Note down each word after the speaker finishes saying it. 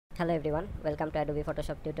Hello everyone, welcome to Adobe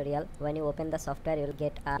Photoshop tutorial. When you open the software, you will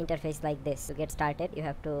get an interface like this. To get started, you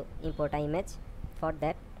have to import an image. For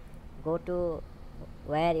that, go to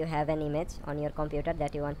where you have an image on your computer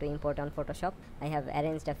that you want to import on Photoshop. I have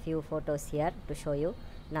arranged a few photos here to show you.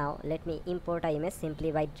 Now let me import an image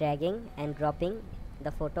simply by dragging and dropping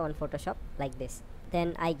the photo on Photoshop like this.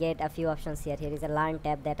 Then I get a few options here. Here is a Learn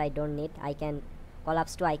tab that I don't need. I can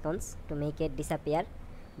collapse two icons to make it disappear.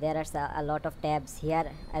 There are a lot of tabs here,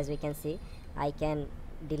 as we can see. I can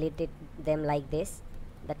delete them like this,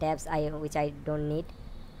 the tabs which I don't need,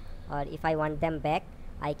 or if I want them back,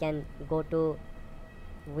 I can go to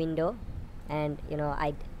window and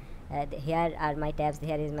here are my tabs.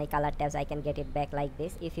 Here is my color tabs. I can get it back like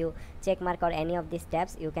this. If you check mark or any of these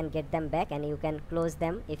tabs, you can get them back and you can close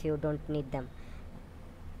them if you don't need them.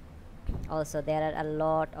 Also, there are a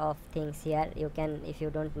lot of things here. You can, if you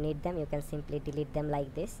don't need them, you can simply delete them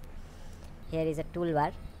like this. Here is a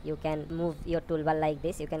toolbar. You can move your toolbar like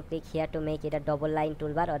this. You can click here to make it a double line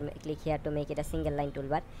toolbar, or click here to make it a single line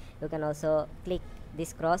toolbar. You can also click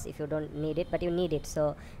this cross if you don't need it, but you need it,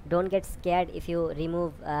 so don't get scared if you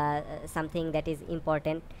remove something that is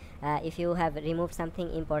important. If you have removed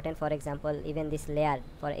something important, for example even this layer,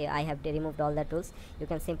 I have removed all the tools, you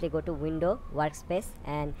can simply go to window, workspace,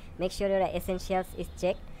 and make sure your essentials is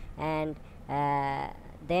checked, and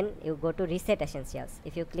then you go to reset essentials.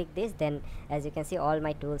 If you click this, then as you can see all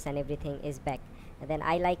my tools and everything is back. And then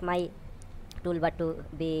I like my toolbar to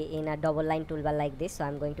be in a double line toolbar like this, so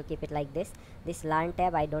I'm going to keep it like this. This Learn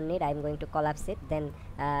tab I don't need. I'm going to collapse it. Then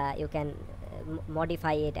you can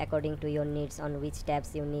modify it according to your needs, on which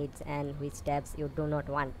tabs you need and which tabs you do not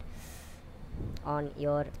want on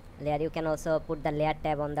your layer. You can also put the layer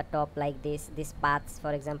tab on the top like this. This paths,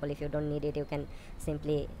 for example, if you don't need it, you can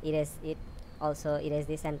simply erase it. Also erase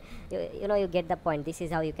this, and you get the point. This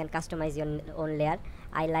is how you can customize your own layer.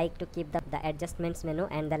 I like to keep the adjustments menu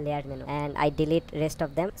and the layer menu, and I delete rest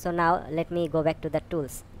of them. So now let me go back to the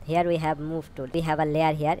tools. Here we have move tool. We have a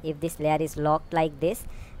layer here. If this layer is locked like this,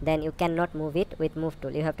 then you cannot move it with move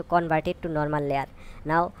tool. You have to convert it to normal layer.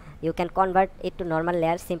 Now you can convert it to normal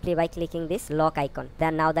layer simply by clicking this lock icon.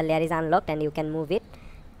 Then now the layer is unlocked and you can move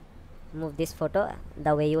this photo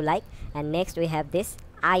the way you like. And next we have this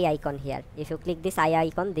eye icon here. If you click this eye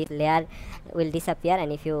icon, this layer will disappear,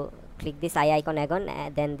 and if you click this eye icon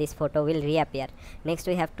again, then this photo will reappear. Next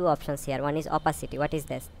we have two options here. One is opacity. What is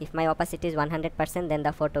this? If my opacity is 100%, then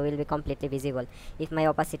the photo will be completely visible. If my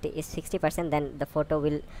opacity is 60%, then the photo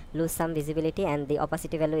will lose some visibility, and the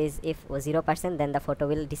opacity value is if 0%, then the photo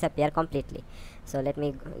will disappear completely. So let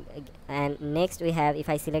me and next we have, if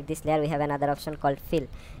I select this layer, we have another option called fill.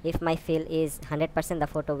 If my fill is 100%, the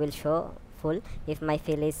photo will show full. If my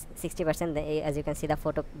fill is 60%, as you can see, the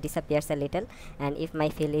photo disappears a little, and if my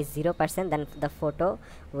fill is 0%, then the photo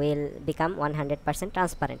will become 100%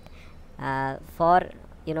 transparent.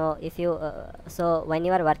 If you so when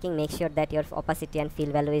you are working, make sure that your opacity and fill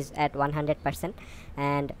value is at 100%.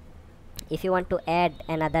 And if you want to add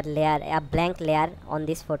another layer, a blank layer on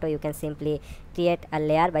this photo, you can simply create a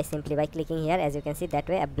layer by clicking here. As you can see, that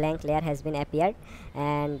way a blank layer has been appeared.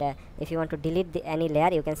 And if you want to delete any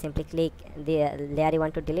layer, you can simply click the layer you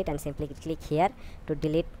want to delete and simply click here to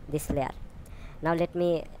delete this layer. Now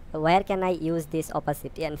where can I use this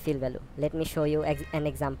opacity and fill value? Let me show you an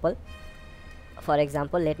example. For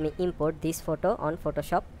example, let me import this photo on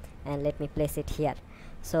Photoshop and let me place it here.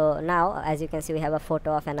 So now as you can see, we have a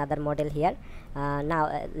photo of another model here.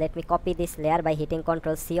 Now let me copy this layer by hitting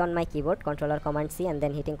Ctrl C on my keyboard, Ctrl or Command C, and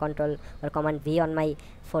then hitting Ctrl or Command V on my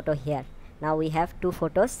photo here. Now we have two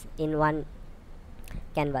photos in one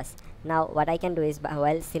canvas. Now what I can do is,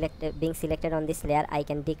 while being selected on this layer, I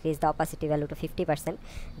can decrease the opacity value to 50%.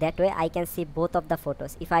 That way I can see both of the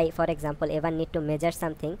photos. If I, for example, ever need to measure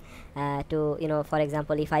something for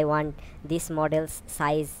example, if I want this model's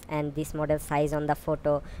size and this model's size on the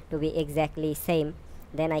photo to be exactly same,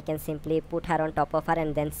 then I can simply put her on top of her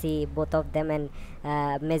and then see both of them and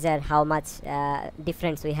measure how much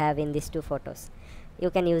difference we have in these two photos. You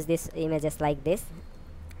can use these images like this.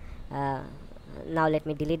 Now let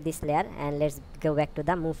me delete this layer and let's go back to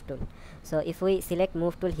the move tool. So if we select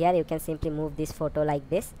move tool here, you can simply move this photo like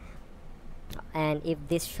this. And if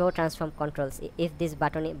this show transform controls, if this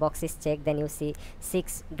button box is checked, then you see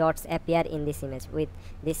 6 dots appear in this image. With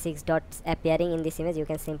these 6 dots appearing in this image, you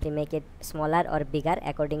can simply make it smaller or bigger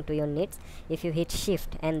according to your needs. If you hit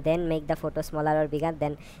shift and then make the photo smaller or bigger,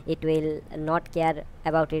 then it will not care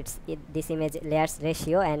about this image layers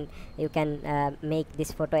ratio, and you can make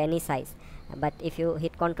this photo any size. But if you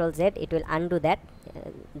hit Ctrl Z, it will undo that.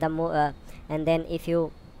 And then if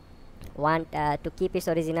you want to keep its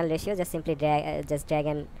original ratio, just simply drag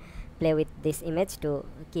and play with this image to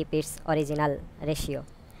keep its original ratio.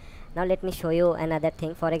 Now let me show you another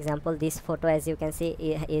thing. For example, this photo, as you can see,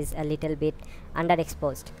 is a little bit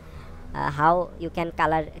underexposed. How you can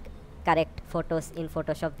color correct photos in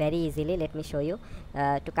Photoshop very easily, let me show you.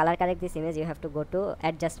 To color correct this image, you have to go to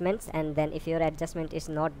adjustments, and then if your adjustment is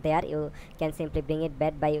not there, you can simply bring it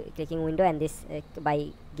back by clicking window, and this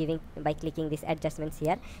by clicking this adjustments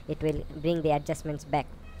here, it will bring the adjustments back.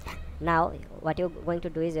 Now what you're going to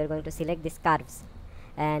do is you're going to select these curves,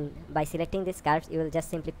 and by selecting these curves, you will just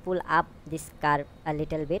simply pull up this curve a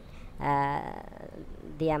little bit,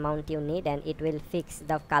 the amount you need, and it will fix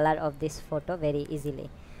the color of this photo very easily.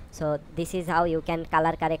 So this is how you can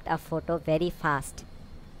color correct a photo very fast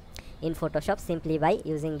in Photoshop, simply by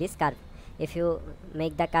using this curve. If you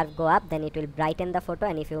make the curve go up, then it will brighten the photo,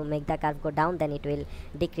 and if you make the curve go down, then it will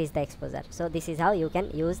decrease the exposure. So this is how you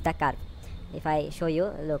can use the curve. If I show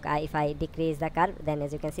you, look, if I decrease the curve, then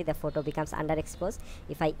as you can see, the photo becomes underexposed.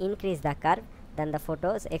 If I increase the curve, then the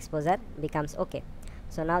photo's exposure becomes okay.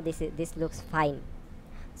 So now this looks fine.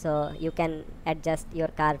 So you can adjust your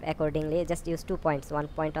curve accordingly. Just use 2 points, 1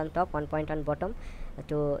 point on top, 1 point on bottom,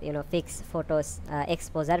 to fix photos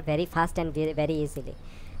exposure very fast and very easily,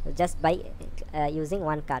 just by using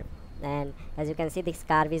one curve. And as you can see, this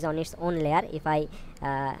curve is on its own layer. If I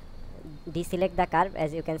deselect the curve,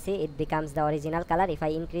 as you can see, it becomes the original color. If I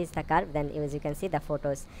increase the curve, then as you can see, the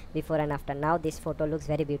photos before and after. Now this photo looks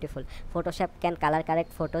very beautiful. Photoshop can color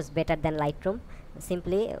correct photos better than Lightroom,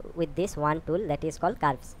 simply with this one tool that is called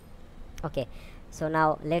curves. Okay, so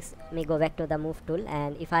now let me go back to the move tool,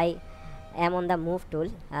 and if I am on the move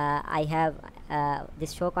tool, I have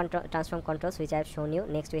this show transform controls, which I have shown you.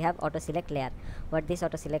 Next we have auto select layer. What this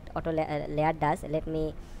auto layer does, let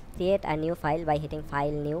me create a new file by hitting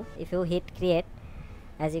file, new. If you hit create,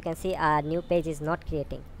 as you can see, a new page is not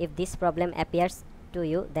creating. If this problem appears to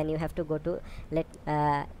you, then you have to go to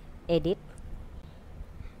edit.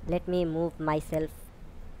 Let me move myself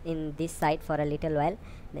in this side for a little while.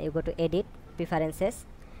 Then you go to edit, preferences,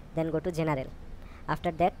 then go to general.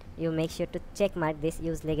 After that, you make sure to check mark this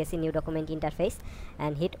use legacy new document interface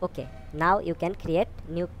and hit OK. Now you can create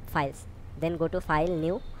new files. Then go to file,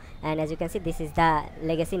 new, and as you can see, this is the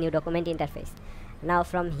legacy new document interface. Now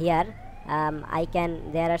from here,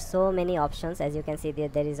 there are so many options. As you can see,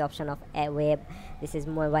 there is option of a web. This is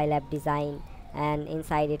mobile app design, and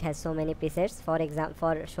inside it has so many presets. For example,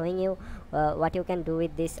 for showing you what you can do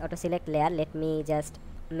with this auto select layer, let me just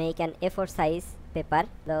make an A4 size paper.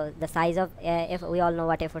 The size of we all know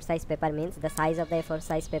what A4 size paper means. The size of the A4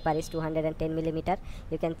 size paper is 210 millimeter.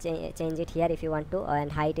 You can change it here if you want to,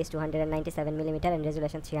 and height is 297 millimeter, and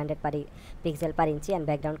resolution 300 pixel per inch, and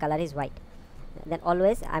background color is white. Then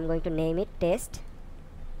always I'm going to name it test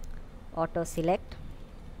auto select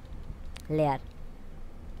layer.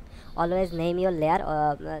 Always name your layer,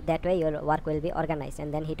 that way your work will be organized,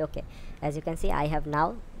 and then hit OK. As you can see, I have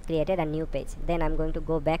now created a new page. Then I'm going to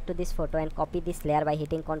go back to this photo and copy this layer by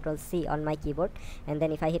hitting Ctrl C on my keyboard, and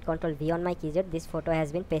then if I hit Ctrl V on my keyboard, this photo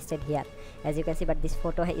has been pasted here, as you can see. But this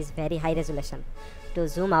photo is very high resolution. To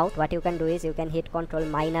zoom out, what you can do is you can hit Ctrl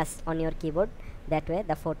minus on your keyboard. That way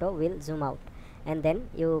the photo will zoom out, and then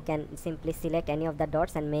you can simply select any of the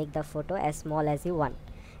dots and make the photo as small as you want,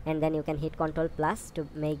 and then you can hit Ctrl plus to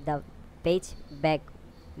make the page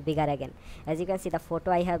bigger again. As you can see, the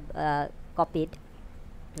photo I have copied,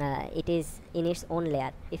 it is in its own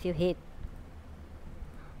layer. If you hit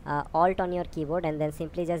Alt on your keyboard and then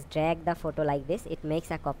simply just drag the photo like this, it makes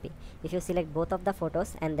a copy. If you select both of the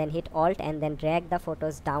photos and then hit Alt and then drag the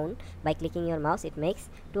photos down by clicking your mouse, it makes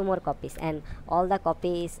 2 more copies, and all the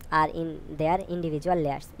copies are in their individual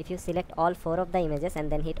layers. If you select all 4 of the images and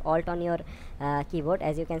then hit Alt on your keyboard,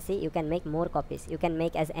 as you can see, you can make more copies. You can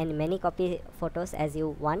make as many copy photos as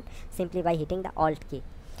you want simply by hitting the Alt key.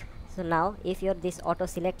 So now if your this auto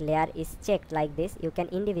select layer is checked like this, you can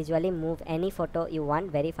individually move any photo you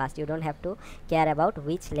want very fast. You don't have to care about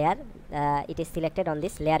which layer it is selected on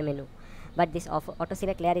this layer menu. But this auto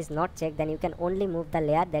select layer is not checked, then you can only move the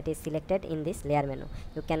layer that is selected in this layer menu.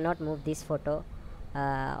 You cannot move this photo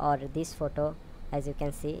or this photo. As you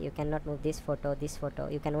can see, you cannot move this photo, this photo.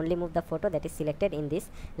 You can only move the photo that is selected in this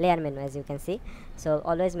layer menu, as you can see. So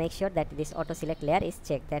always make sure that this auto select layer is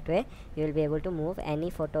checked. That way you will be able to move any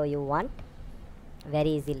photo you want very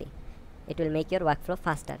easily. It will make your workflow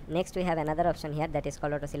faster. Next we have another option here that is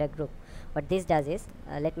called auto select group. What this does is,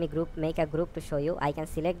 let me make a group to show you. I can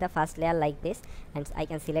select the first layer like this, and I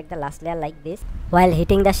can select the last layer like this while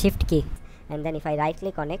hitting the shift key, and then if I right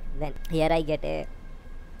click on it, then here I get a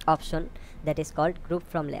option that is called group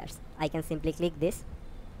from layers. I can simply click this,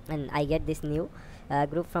 and I get this new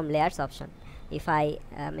group from layers option. If I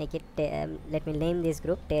make it let me name this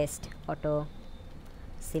group test auto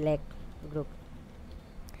select group,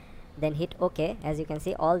 then hit OK. As you can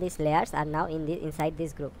see, all these layers are now inside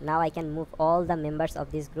this group. Now I can move all the members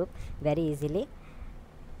of this group very easily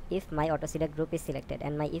if my auto select group is selected,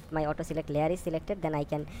 and if my auto select layer is selected, then I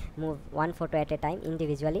can move one photo at a time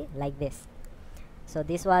individually like this. So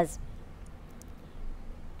this was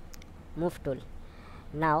move tool.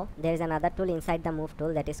 Now there is another tool inside the move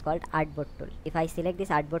tool, that is called artboard tool. If I select this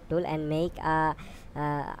artboard tool and make a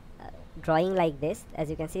drawing like this, as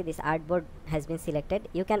you can see, this artboard has been selected.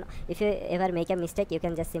 You can, if you ever make a mistake, you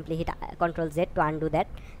can just simply hit Ctrl Z to undo that,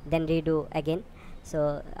 then redo again.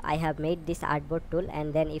 So I have made this artboard tool,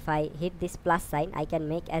 and then if I hit this plus sign, I can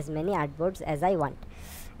make as many artboards as I want.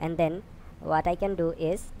 And then what I can do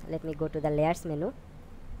is, let me go to the layers menu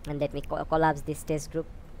and let me collapse this test group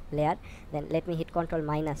layer. Then let me hit Ctrl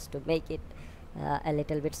minus to make it a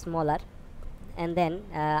little bit smaller. And then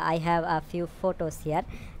I have a few photos here.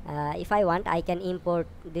 If I want, I can import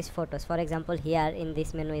these photos. For example, here in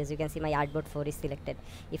this menu, as you can see, my artboard 4 is selected.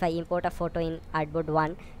 If I import a photo in artboard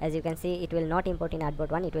 1, as you can see, it will not import in artboard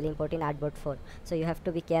 1, it will import in artboard 4. So you have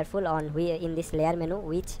to be careful on in this layer menu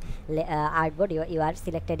which artboard you are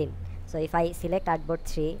selected in. So if I select artboard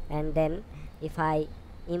 3, and then if I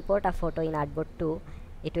import a photo in artboard 2,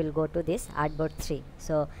 it will go to this artboard 3.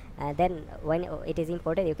 So then when it is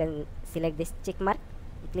imported, you can select this check mark,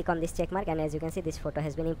 click on this check mark, and as you can see, this photo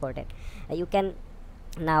has been imported. You can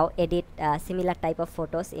now edit similar type of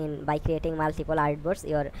photos by creating multiple artboards.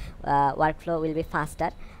 Your workflow will be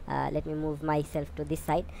faster. Let me move myself to this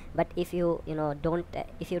side. But if you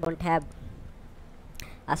if you don't have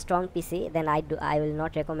a strong PC, then I will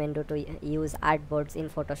not recommend you to use artboards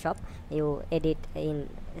in Photoshop. You edit in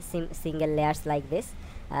single layers like this.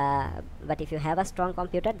 But if you have a strong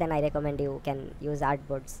computer, then I recommend you can use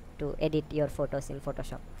artboards to edit your photos in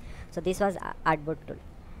Photoshop. So this was artboard tool.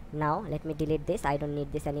 Now let me delete this, I don't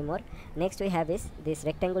need this anymore. Next we have is this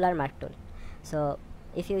rectangular mark tool. So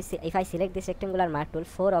if I select this rectangular mark tool,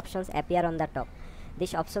 4 options appear on the top.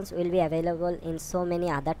 These options will be available in so many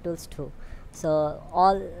other tools too. So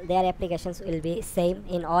all their applications will be same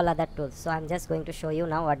in all other tools. So I'm just going to show you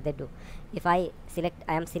now what they do. If I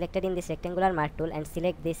am selected in this rectangular mark tool and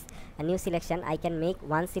select this new selection, I can make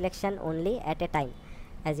one selection only at a time.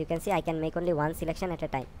 As you can see, I can make only one selection at a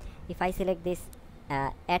time. If I select this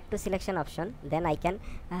add to selection option, then I can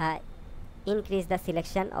increase the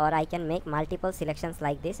selection, or I can make multiple selections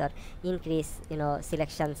like this, or increase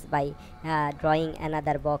selections by drawing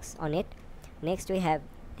another box on it. Next we have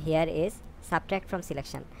here is subtract from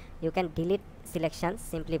selection. You can delete selections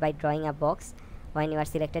simply by drawing a box when you are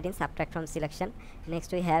selected in subtract from selection.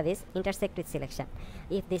 Next we have is intersect with selection.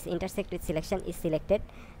 If this intersect with selection is selected,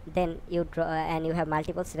 then you draw and you have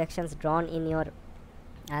multiple selections drawn in your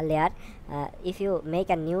layer. If you make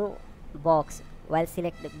a new box while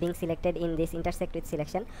being selected in this intersect with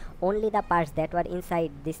selection, only the parts that were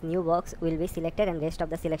inside this new box will be selected, and rest of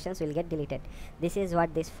the selections will get deleted. This is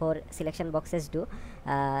what these 4 selection boxes do.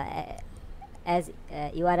 As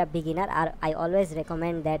you are a beginner, I always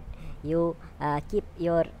recommend that you keep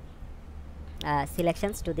your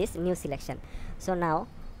selections to this new selection. So now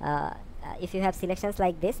if you have selections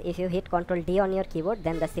like this, if you hit Ctrl D on your keyboard,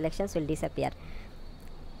 then the selections will disappear.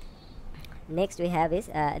 Next we have is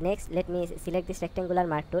let me select this rectangular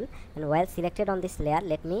mark tool, and while selected on this layer,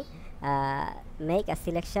 let me make a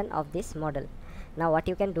selection of this model. Now what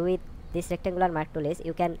you can do with this rectangular mark tool is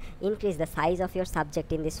you can increase the size of your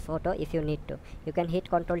subject in this photo if you need to. You can hit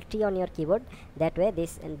Ctrl T on your keyboard, that way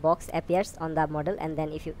this box appears on the model, and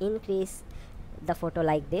then if you increase the photo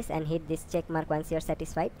like this and hit this check mark once you are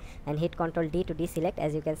satisfied, and hit Ctrl D to deselect,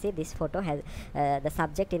 as you can see, this photo has the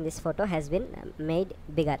subject in this photo has been made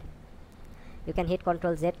bigger. You can hit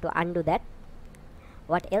Ctrl Z to undo that.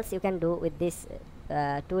 What else you can do with this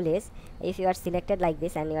tool is, if you are selected like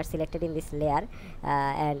this and you are selected in this layer,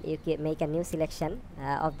 and you can make a new selection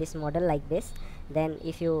of this model like this, then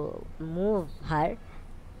if you move her,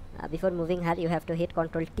 before moving her you have to hit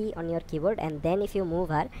Ctrl T on your keyboard, and then if you move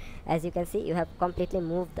her, as you can see, you have completely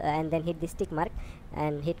moved, and then hit this tick mark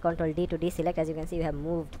and hit Ctrl D to deselect. As you can see, you have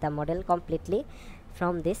moved the model completely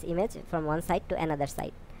from this image from one side to another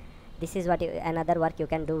side. This is what another work you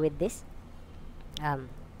can do with this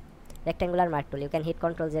rectangular mark tool. You can hit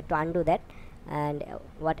Ctrl Z to undo that. And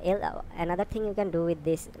what else? Another thing you can do with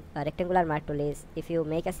this rectangular mark tool is, if you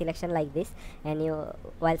make a selection like this, and you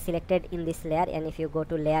while selected in this layer, and if you go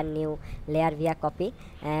to layer, new layer via copy,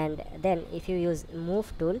 and then if you use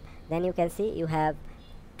move tool, then you can see you have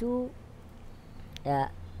two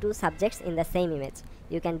subjects in the same image.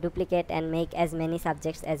 you can duplicate and make as many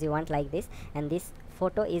subjects as you want like this, and this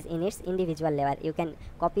photo is in its individual layer. You can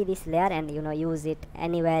copy this layer and use it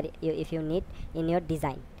anywhere if you need in your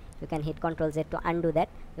design. You can hit Ctrl Z to undo that.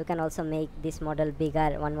 You can also make this model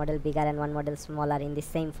bigger, one model bigger and one model smaller in the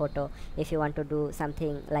same photo if you want to do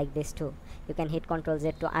something like this too. You can hit Ctrl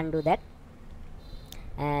Z to undo that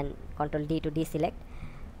and Ctrl D to deselect.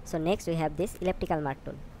 So next we have this elliptical mark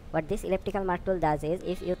tool. What this elliptical mark tool does is,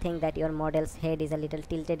 if you think that your model's head is a little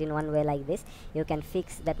tilted in one way like this, you can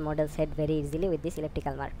fix that model's head very easily with this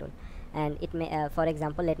elliptical mark tool. And it may, for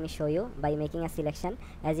example, let me show you by making a selection.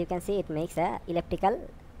 As you can see, it makes a elliptical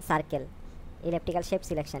circle, elliptical shape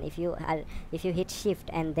selection. If you hit shift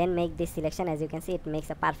and then make this selection, as you can see, it makes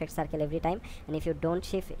a perfect circle every time. And if you don't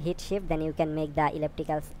hit shift, then you can make the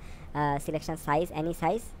elliptical selection size any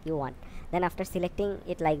size you want. Then after selecting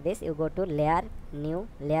it like this, you go to layer, new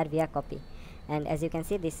layer via copy, and as you can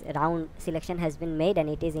see, this round selection has been made and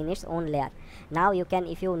it is in its own layer. Now you can,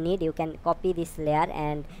 if you need, you can copy this layer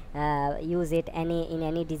and use it in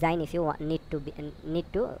any design if you need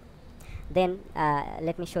to. Then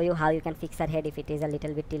let me show you how you can fix her head if it is a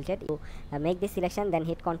little bit tilted. You make this selection, then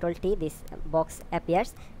hit Ctrl T, this box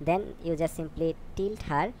appears, then you just simply tilt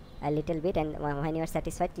her a little bit, and when you are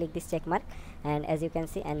satisfied, click this check mark, and as you can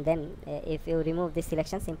see, and then if you remove this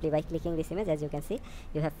selection simply by clicking this image, as you can see,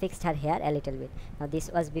 you have fixed her hair a little bit. Now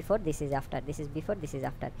this was before, this is after, this is before, this is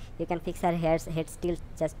after. You can fix her head tilt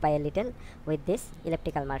just by a little with this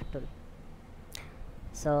elliptical mark tool.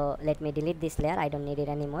 So let me delete this layer, I don't need it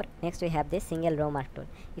anymore. Next we have this single row mark tool.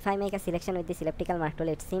 If I make a selection with this elliptical mark tool,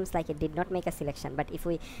 it seems like it did not make a selection, but if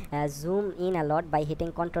we zoom in a lot by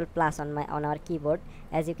hitting Ctrl plus on our keyboard,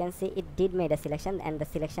 as you can see, it did made a selection, and the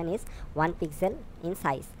selection is 1 pixel in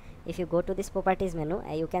size. If you go to this properties menu,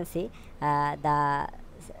 you can see the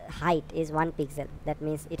height is 1 pixel. That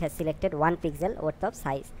means it has selected 1 pixel worth of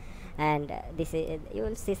size. And this is, you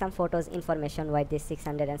will see some photos information why this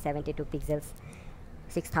 672 pixels,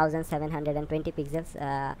 6720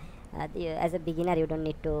 pixels. As a beginner, you don't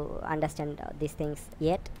need to understand these things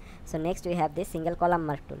yet. So next we have this single column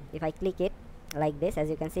mark tool. If I click it like this, as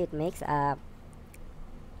you can see, it makes a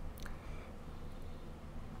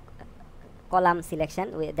column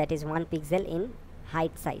selection that is 1 pixel in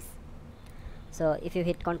height size. So if you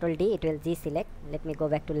hit Ctrl D, it will deselect. Let me go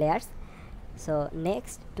back to layers. So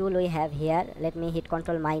next tool we have here, let me hit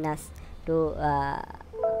Ctrl minus to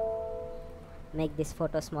make this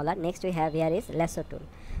photo smaller. Next we have here is lasso tool.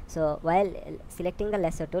 So while selecting the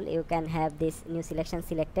lasso tool, you can have this new selection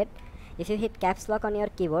selected. If you hit caps lock on your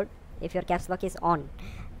keyboard, if your caps lock is on,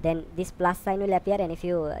 then this plus sign will appear, and if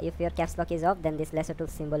your caps lock is off, then this lasso tool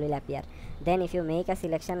symbol will appear. Then if you make a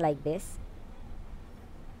selection like this,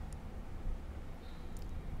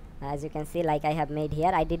 as you can see, like I have made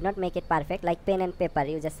here, I did not make it perfect. Like pen and paper,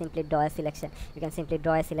 you just simply draw a selection. You can simply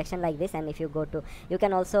draw a selection like this, and if you go to, you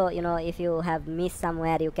can also, if you have missed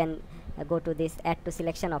somewhere, you can go to this add to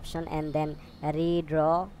selection option and then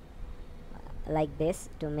redraw like this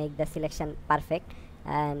to make the selection perfect.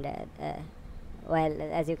 And well,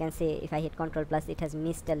 as you can see, if I hit Ctrl plus, it has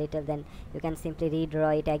missed a little, then you can simply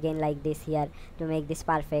redraw it again like this here to make this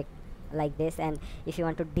perfect like this. And if you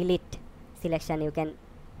want to delete selection, you can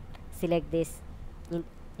select this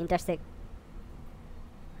intersect,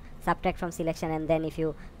 subtract from selection, and then if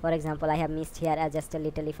you, for example, I have missed here just a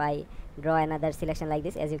little, if I draw another selection like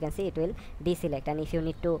this, as you can see, it will deselect. And if you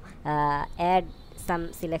need to add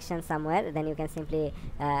some selection somewhere, then you can simply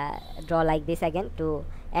draw like this again to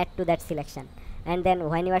add to that selection. And then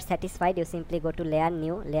when you are satisfied, you simply go to layer,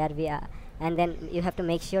 new layer via, and then you have to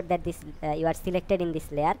make sure that this you are selected in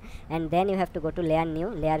this layer, and then you have to go to layer, new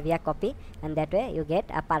layer via copy, and that way you get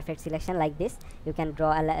a perfect selection like this. You can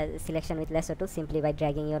draw a selection with lasso tool simply by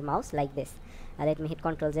dragging your mouse like this. Let me hit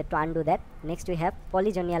Ctrl Z to undo that. Next we have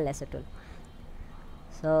polygonal lasso tool.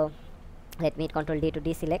 So let me hit Ctrl D to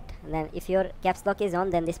deselect. And then if your caps lock is on,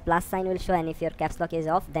 then this plus sign will show, and if your caps lock is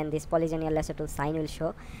off, then this polygonal lasso tool sign will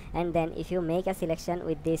show. And then if you make a selection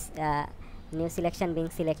with this new selection being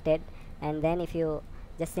selected, and then if you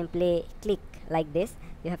just simply click like this,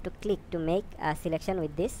 you have to click to make a selection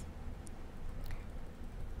with this.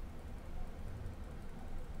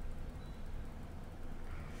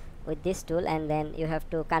 With this tool, and then you have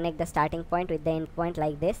to connect the starting point with the end point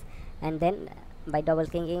like this, and then by double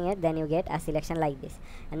clicking it, then you get a selection like this.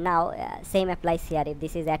 And now same applies here. If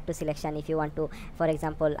this is add to selection, if you want to, for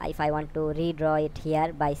example, if I want to redraw it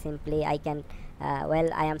here, by simply I can well,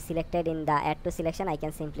 I am selected in the add to selection, I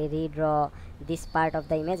can simply redraw this part of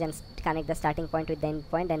the image and connect the starting point with the end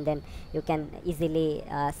point, and then you can easily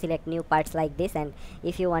select new parts like this. And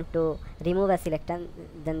if you want to remove a selection,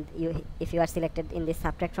 then if you are selected in this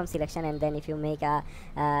subtract from selection, and then if you make a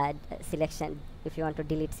selection, if you want to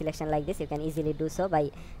delete selection like this, you can easily do so by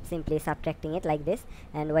simply subtracting it like this.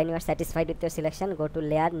 And when you are satisfied with your selection, go to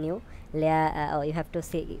layer, new layer. You have to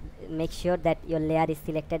make sure that your layer is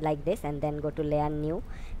selected like this, and then go to layer, new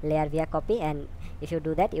layer via copy, and if you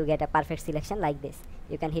do that, you get a perfect selection like this.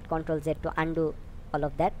 You can hit Ctrl Z to undo all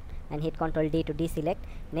of that, and hit Ctrl D to deselect.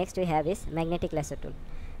 Next we have is magnetic lasso tool.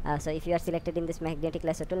 So if you are selected in this magnetic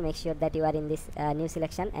lasso tool, make sure that you are in this new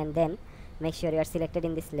selection, and then make sure you are selected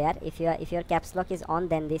in this layer. If your caps lock is on,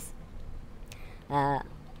 then this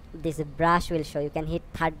this brush will show. You can hit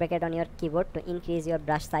third bracket on your keyboard to increase your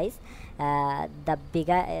brush size. The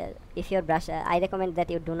bigger if your brush, I recommend that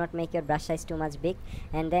you do not make your brush size too much big,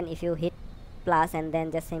 and then if you hit plus and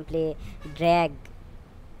then just simply drag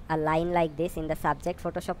a line like this in the subject,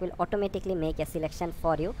 Photoshop will automatically make a selection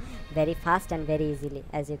for you very fast and very easily,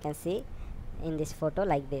 as you can see in this photo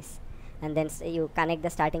like this. And then you connect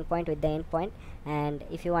the starting point with the end point, and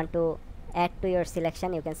if you want to add to your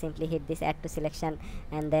selection, you can simply hit this add to selection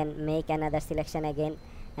and then make another selection again,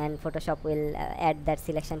 and Photoshop will add that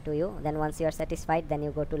selection to you. Then once you are satisfied, then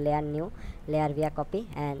you go to layer, new layer via copy,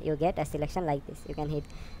 and you get a selection like this. You can hit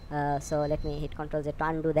so let me hit Ctrl Z to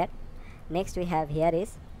undo that. Next we have here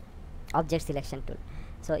is object selection tool.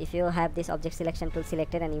 So if you have this object selection tool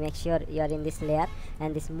selected, and you make sure you are in this layer,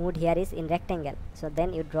 and this mode here is in rectangle, so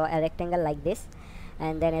then you draw a rectangle like this,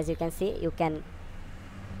 and then as you can see, you can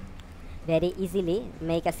very easily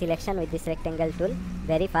make a selection with this rectangle tool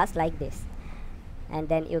very fast like this. And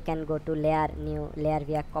then you can go to layer, new layer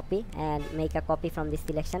via copy, and make a copy from this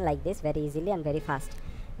selection like this very easily and very fast.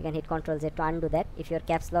 You can hit Ctrl Z to undo that. If your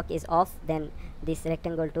caps lock is off, then this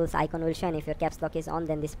rectangle tools icon will show, and if your caps lock is on,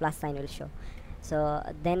 then this plus sign will show. So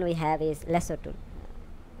then we have is lasso tool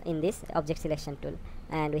in this object selection tool,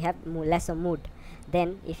 and we have lasso mode.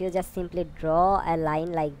 Then if you just simply draw a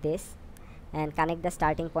line like this and connect the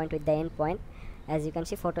starting point with the end point, as you can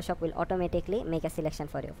see, Photoshop will automatically make a selection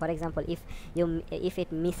for you. For example, if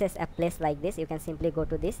it misses a place like this, you can simply go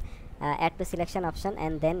to this add to selection option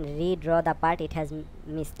and then redraw the part it has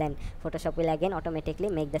missed. Then Photoshop will again automatically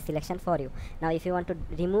make the selection for you. Now if you want to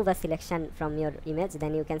remove a selection from your image,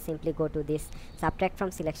 then you can simply go to this subtract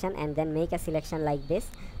from selection and then make a selection like this.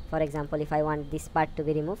 For example, if I want this part to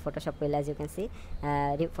be removed, Photoshop will, as you can see,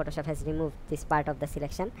 Photoshop has removed this part of the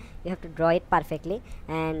selection. You have to draw it perfectly,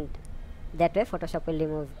 and that way Photoshop will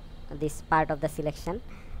remove this part of the selection.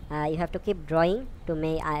 You have to keep drawing to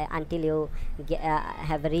until you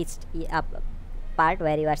have reached a part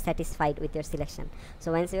where you are satisfied with your selection.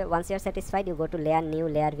 So once you are satisfied, you go to layer, new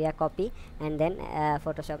layer via copy, and then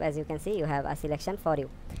Photoshop, as you can see, you have a selection for you.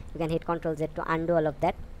 You can hit Ctrl Z to undo all of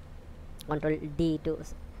that, Ctrl D to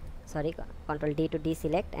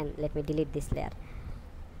deselect, and let me delete this layer.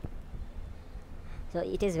 So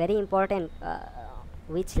it is very important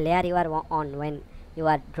which layer you are on when you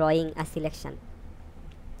are drawing a selection.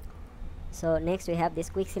 So next we have this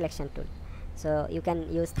quick selection tool. So you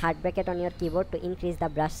can use third bracket on your keyboard to increase the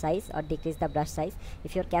brush size or decrease the brush size.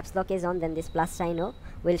 If your caps lock is on, then this plus sign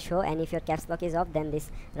will show, and if your caps lock is off, then this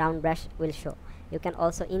round brush will show. You can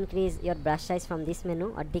also increase your brush size from this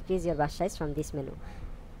menu or decrease your brush size from this menu.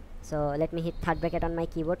 So let me hit third bracket on my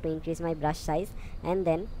keyboard to increase my brush size, and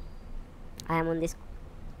then I am on this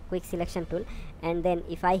quick selection tool, and then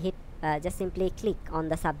if I hit just simply click on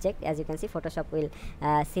the subject, as you can see, Photoshop will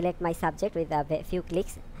select my subject with a few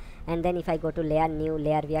clicks. And then if I go to layer, new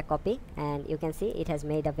layer via copy, and you can see it has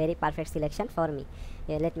made a very perfect selection for me.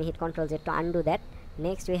 Let me hit Ctrl Z to undo that.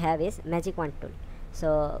 Next we have is magic wand tool.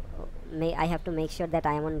 So I have to make sure that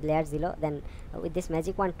I am on layer 0. Then with this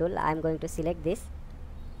magic wand tool, I am going to select this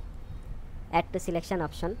add to selection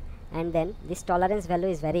option, and then this tolerance value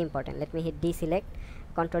is very important. Let me hit deselect,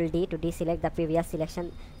 Ctrl D to deselect the previous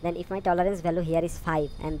selection. Then if my tolerance value here is 5,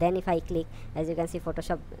 and then if I click, as you can see,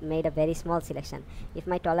 Photoshop made a very small selection. If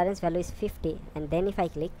my tolerance value is 50, and then if I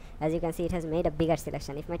click, as you can see, it has made a bigger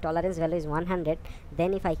selection. If my tolerance value is 100,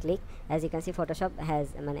 then if I click, as you can see, Photoshop has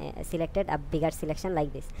selected a bigger selection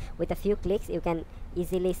like this. With a few clicks, you can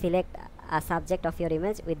easily select a subject of your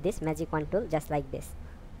image with this magic wand tool, just like this.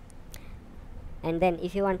 And then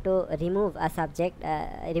if you want to remove a subject,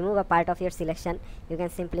 remove a part of your selection, you can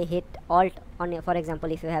simply hit Alt on your, for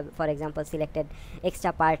example, if you have, for example, selected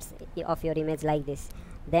extra parts of your image like this,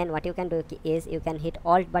 then what you can do is you can hit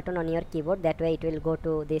Alt button on your keyboard. That way it will go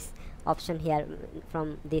to this option here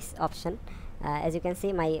from this option. As you can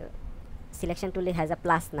see, my selection tool has a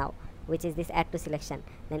plus now, which is this add to selection.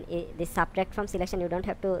 Then this subtract from selection, you don't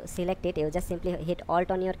have to select it, you just simply hit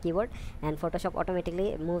alt on your keyboard and Photoshop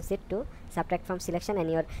automatically moves it to subtract from selection,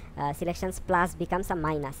 and your selections plus becomes a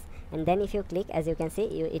minus. And then if you click, as you can see,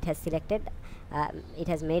 it has selected, it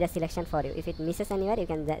has made a selection for you. If it misses anywhere, you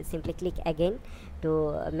can simply click again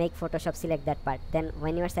to make Photoshop select that part. Then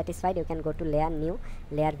when you are satisfied, you can go to layer, new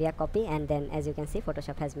layer via copy, and then as you can see,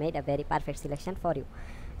 Photoshop has made a very perfect selection for you.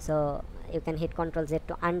 So you can hit Ctrl Z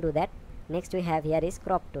to undo that. Next we have here is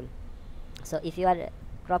crop tool. So if your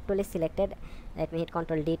crop tool is selected, let me hit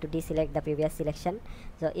Ctrl D to deselect the previous selection.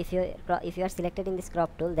 So if you are selected in this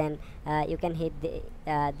crop tool, then you can hit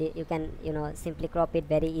you can simply crop it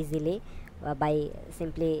very easily by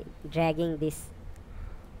simply dragging this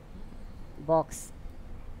box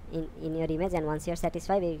in your image, and once you are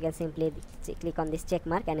satisfied, you can simply click on this check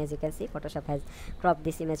mark, and as you can see, Photoshop has cropped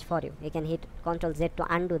this image for you. You can hit Ctrl Z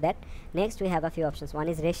to undo that. Next we have a few options. One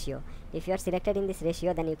is ratio. If you are selected in this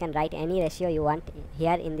ratio, then you can write any ratio you want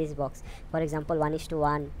here in this box. For example,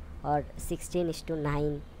 1:1 or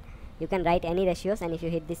 16:9. You can write any ratios, and if you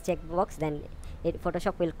hit this check box, then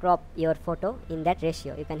Photoshop will crop your photo in that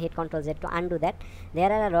ratio. You can hit Ctrl Z to undo that.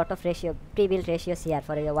 There are a lot of pre-built ratios here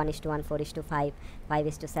for your 1:1, 4:5,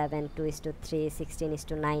 5:7, 2:3,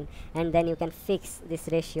 16:9, and then you can fix this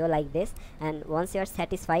ratio like this. And once you are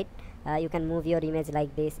satisfied, you can move your image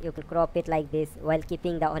like this, you can crop it like this while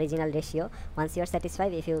keeping the original ratio. Once you are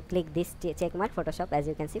satisfied, if you click this check mark, Photoshop, as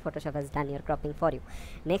you can see, Photoshop has done your cropping for you.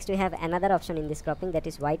 Next we have another option in this cropping, that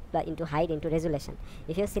is white into height into resolution.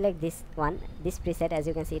 If you select this one, this preset, as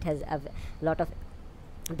you can see, it has a lot of,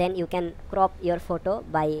 then you can crop your photo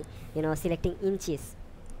by selecting inches.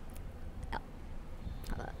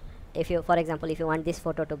 If you, for example, if you want this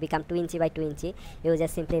photo to become 2 inch by 2 inch, you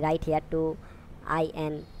just simply write here 2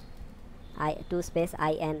 space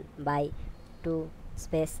IN by 2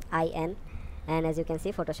 space IN, and as you can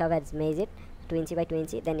see, Photoshop has made it 2 inch by 2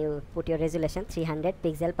 inch. Then you put your resolution 300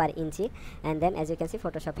 pixel per inch, and then as you can see,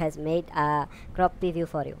 Photoshop has made a crop preview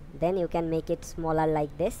for you. Then you can make it smaller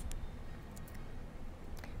like this,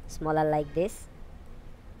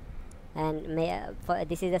 and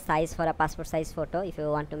this is the size for a passport size photo. If you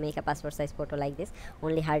want to make a passport size photo like this,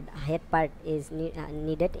 only head part is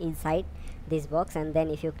needed inside this box, and then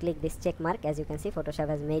if you click this check mark, as you can see, Photoshop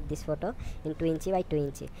has made this photo in 2 inch by 2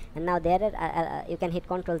 inch. And now there are you can hit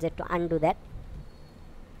Ctrl Z to undo that.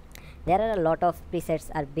 There are a lot of presets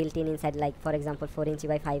are built in inside, like for example 4 inch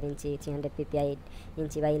by 5 inch, 300 ppi, 8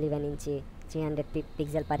 inch by 11 inch, 300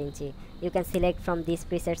 pixel per inch. You can select from these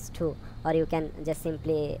presets too, or you can just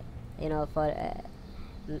simply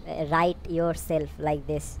write yourself like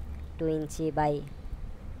this 2 inch by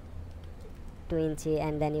 2 inch,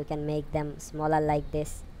 and then you can make them smaller like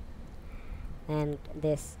this and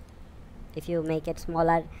this. If you make it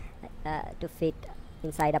smaller to fit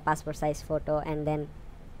inside a passport size photo, and then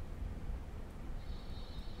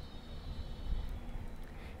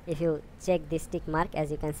if you check this tick mark, as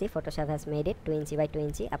you can see, Photoshop has made it 2 inch by 2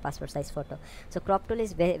 inch a passport size photo. So crop tool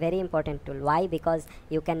is very important tool. Why? Because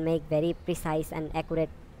you can make very precise and accurate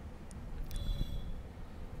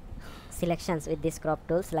selections with these crop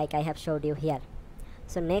tools, like I have showed you here.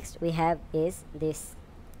 So next we have is this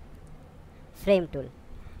frame tool.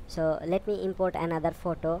 So let me import another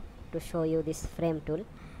photo to show you this frame tool.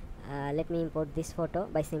 Let me import this photo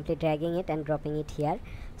by simply dragging it and dropping it here.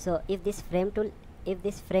 So if this frame tool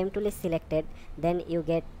is selected, then you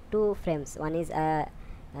get two frames. One is a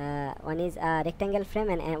rectangle frame,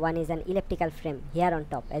 and one is an elliptical frame here on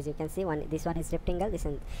top. As you can see, this one is rectangle, this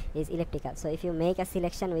one is elliptical. So if you make a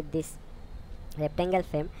selection with this rectangle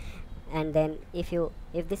frame, and then if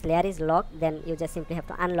this layer is locked, then you just simply have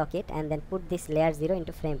to unlock it and then put this layer 0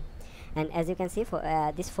 into frame. And as you can see,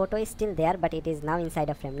 this photo is still there, but it is now inside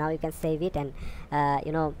a frame. Now you can save it, and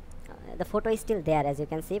the photo is still there, as you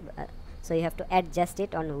can see. So you have to adjust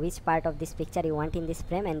it on which part of this picture you want in this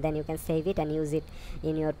frame, and then you can save it and use it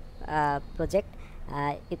in your project.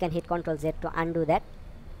 You can hit Ctrl Z to undo that.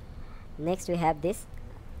 Next we have this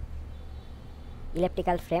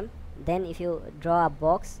elliptical frame. Then if you draw a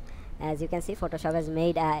box, as you can see, Photoshop has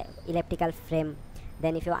made a elliptical frame.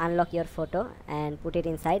 Then if you unlock your photo and put it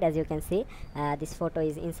inside, as you can see, this photo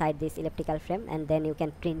is inside this elliptical frame, and then you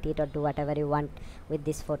can print it or do whatever you want with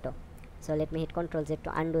this photo. So let me hit Ctrl Z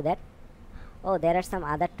to undo that. Oh, there are some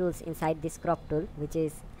other tools inside this crop tool, which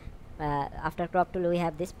is after crop tool we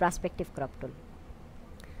have this perspective crop tool.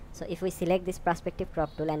 So if we select this perspective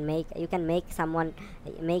crop tool and you can make a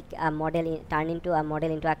model, turn into a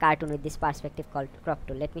model into a cartoon with this perspective crop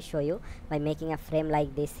tool. Let me show you by making a frame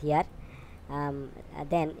like this here.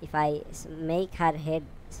 Then if I make her head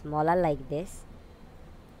smaller like this,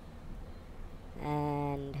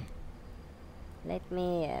 and let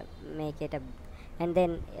me make it a, and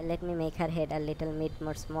then let me make her head a little bit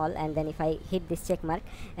more small, and then if I hit this check mark,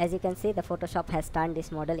 as you can see, the Photoshop has turned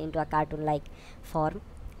this model into a cartoon like form.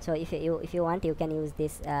 So if you want, you can use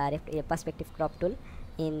this perspective crop tool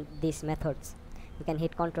in these methods. You can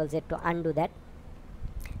hit Ctrl Z to undo that.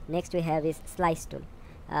 Next we have is slice tool.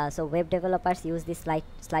 So web developers use this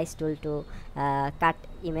slice tool to cut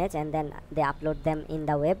image and then they upload them in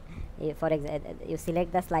the web. For example, you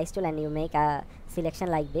select the slice tool and you make a selection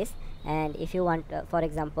like this, and if you want, for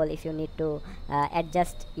example, if you need to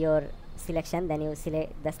adjust your selection, then you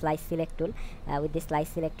select the slice select tool. With this slice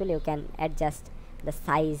select tool, you can adjust the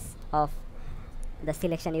size of the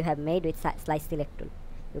selection you have made with slice select tool.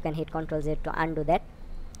 You can hit Ctrl Z to undo that.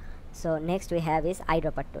 So next we have is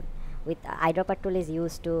eyedropper tool. With eyedropper tool is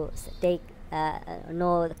used to take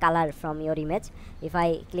no color from your image. If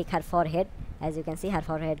I click her forehead, as you can see, her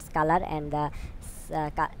forehead's color and the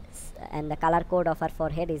color code of her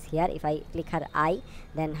forehead is here. If I click her eye,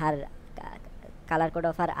 then her color code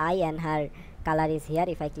of her eye and her color is here.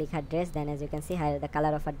 If I click her dress, then as you can see, the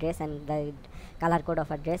color of her dress and the color code of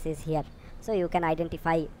her dress is here. So you can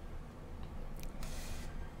identify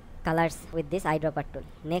colors with this eyedropper tool.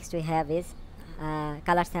 Next we have is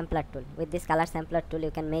color sampler tool. With this color sampler tool,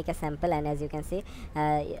 you can make a sample, and as you can see,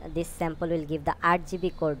 this sample will give the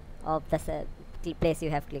RGB code of the place you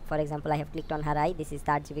have clicked. For example, I have clicked on her eye, this is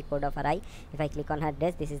the RGB code of her eye. If I click on her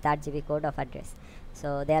dress, this is the RGB code of her dress.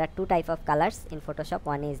 So there are two type of colors in Photoshop.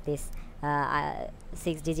 One is this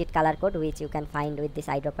 6-digit color code, which you can find with this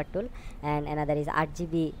eyedropper tool, and another is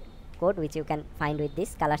RGB code, which you can find with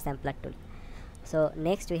this color sampler tool. So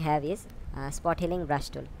next we have is spot healing brush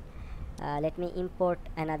tool. Let me import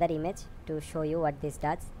another image to show you what this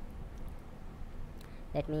does.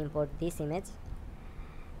 Let me import this image,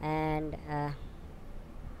 and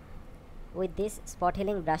with this spot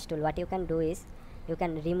healing brush tool, what you can do is you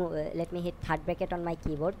can remove, let me hit third bracket on my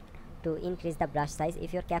keyboard to increase the brush size.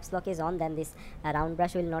 If your caps lock is on, then this round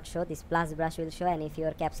brush will not show, this plus brush will show, and if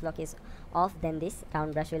your caps lock is off, then this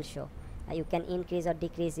round brush will show. You can increase or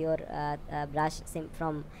decrease your brush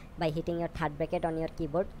from by hitting your third bracket on your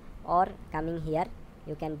keyboard, or coming here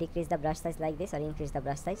you can decrease the brush size like this or increase the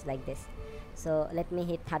brush size like this. So let me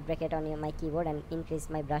hit third bracket on my keyboard and increase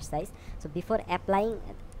my brush size. So before applying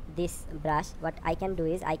this brush, what I can do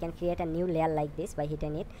is I can create a new layer like this by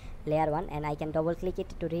hitting it layer 1, and I can double click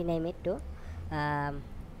it to rename it to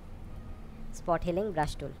spot healing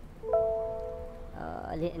brush tool.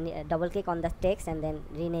 Double click on the text and then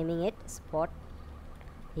renaming it spot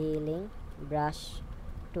healing brush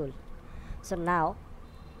tool. So now,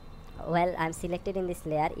 well, I'm selected in this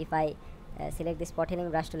layer. If I select the spot healing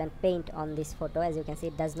brush tool and paint on this photo, as you can see,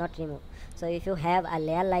 it does not remove. So if you have a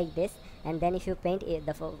layer like this and then if you paint it,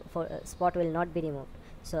 the spot will not be removed.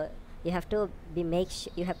 So you have to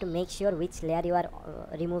make sure which layer you are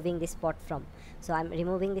removing the spot from. So I'm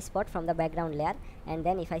removing the spot from the background layer, and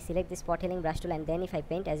then if I select the spot healing brush tool and then if I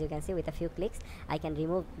paint, as you can see, with a few clicks I can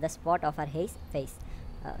remove the spot of her face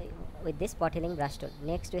with this spot healing brush tool.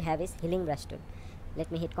 Next we have is healing brush tool.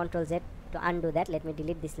 Let me hit Ctrl Z to undo that. Let me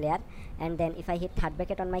delete this layer, and then if I hit third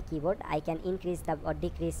bracket on my keyboard, I can increase or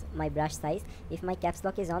decrease my brush size. If my caps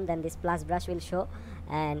lock is on, then this plus brush will show,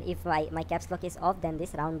 and if my caps lock is off, then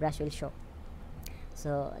this round brush will show.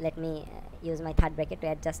 So let me use my third bracket to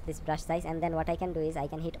adjust this brush size, and then what I can do is I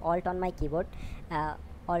can hit Alt on my keyboard,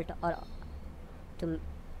 Alt or to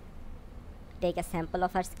take a sample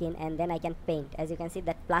of her skin, and then I can paint. As you can see,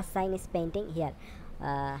 that plus sign is painting here.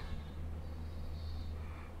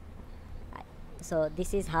 So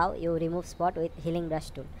this is how you remove spot with healing brush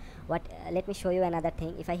tool. Let me show you another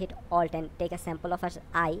thing. If I hit Alt and take a sample of her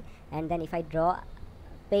eye, and then if I draw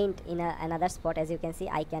paint in another spot, as you can see,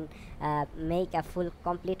 I can make a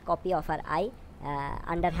complete copy of her eye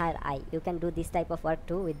under her eye. You can do this type of work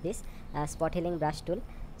too with this spot healing brush tool.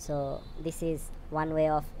 So this is one way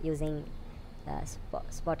of using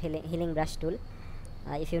spot healing brush tool.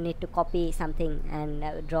 If you need to copy something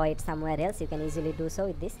and draw it somewhere else, you can easily do so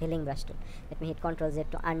with this healing brush tool. Let me hit Ctrl Z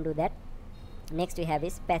to undo that. Next we have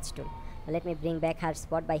is patch tool. Let me bring back her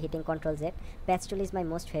spot by hitting Ctrl Z. Patch tool is my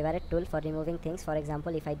most favorite tool for removing things. For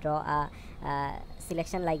example, if I draw a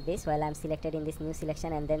selection like this while I'm selected in this new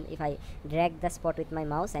selection, and then if I drag the spot with my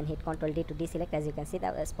mouse and hit Ctrl D to deselect, as you can see,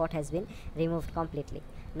 the spot has been removed completely.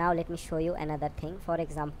 Now let me show you another thing. For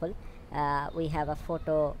example, we have a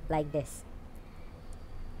photo like this.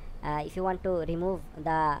 If you want to remove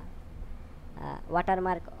the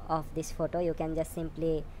watermark of this photo, you can just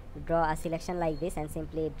simply draw a selection like this and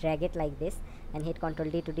simply drag it like this and hit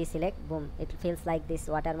Ctrl D to deselect, boom, it feels like this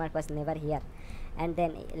watermark was never here. And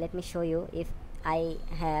then let me show you, if I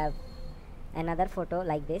have another photo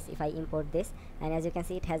like this, if I import this, and as you can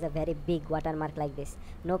see it has a very big watermark like this,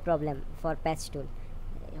 no problem for patch tool.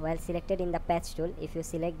 While selected in the patch tool, if you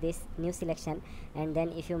select this new selection and then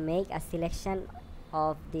if you make a selection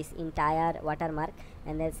of this entire watermark,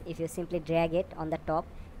 and then if you simply drag it on the top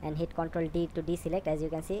and hit Ctrl D to deselect, as you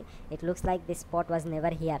can see it looks like this spot was never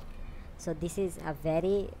here. So this is a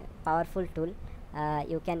very powerful tool.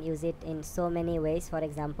 You can use it in so many ways. For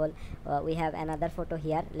example, we have another photo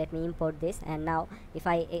here. Let me import this, and now if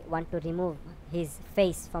I want to remove his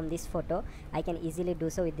face from this photo, I can easily do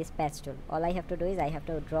so with this patch tool. All I have to do is I have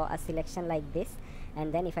to draw a selection like this,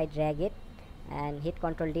 and then if I drag it and hit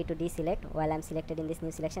Ctrl D to deselect, while I'm selected in this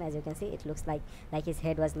new selection, as you can see it looks like his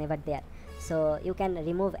head was never there. So you can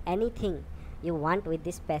remove anything you want with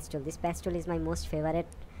this patch tool. This patch tool is my most favorite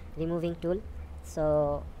removing tool.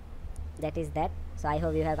 So that is that. So I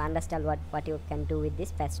hope you have understood what you can do with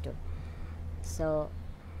this patch tool. So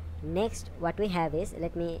next what we have is,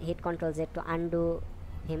 let me hit Ctrl Z to undo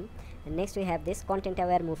him, and next we have this content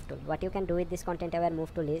aware move tool. What you can do with this content aware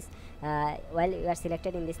move tool is, while you are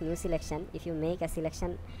selected in this new selection, if you make a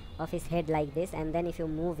selection of his head like this and then if you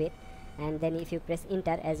move it and then if you press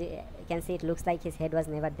enter, as you can see it looks like his head was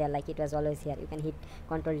never there, like it was always here. You can hit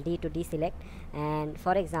Ctrl D to deselect, and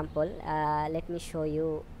for example let me show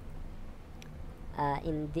you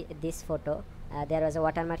in this photo, there was a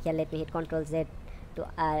watermark here. Let me hit Ctrl Z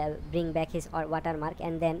to bring back his watermark,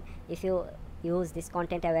 and then if you use this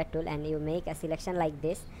content aware tool and you make a selection like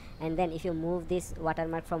this, and then if you move this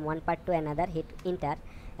watermark from one part to another, hit enter,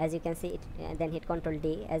 as you can see it, then hit Ctrl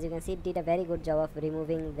D, as you can see it did a very good job of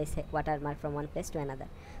removing this watermark from one place to another.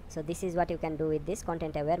 So this is what you can do with this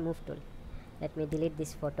content aware move tool. Let me delete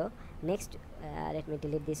this photo. Next let me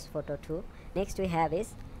delete this photo too. Next we have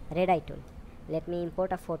is red eye tool. Let me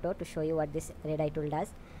import a photo to show you what this red eye tool does.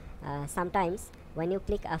 Sometimes when you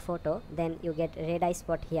click a photo, then you get red eye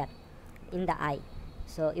spot here in the eye.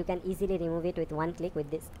 So you can easily remove it with one click with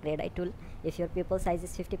this red eye tool. If your pupil size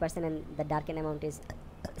is 50% and the darken amount is,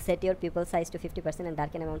 set your pupil size to 50% and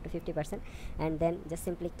darken amount to 50%, and then just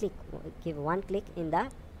simply click, give one click in the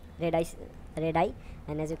red eye,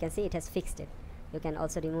 and as you can see it has fixed it. You can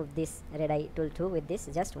also remove this red eye tool too with this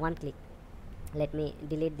just one click. Let me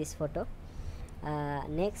delete this photo.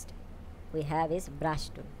 Next we have is brush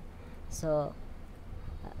tool. So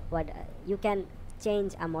you can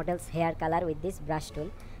change a model's hair color with this brush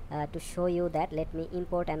tool. To show you that, let me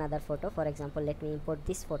import another photo. For example, let me import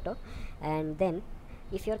this photo, and then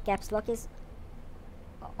if your caps lock is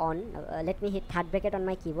on, let me hit third bracket on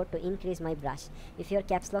my keyboard to increase my brush. If your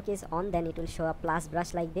caps lock is on, then it will show a plus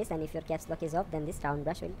brush like this, and if your caps lock is off, then this round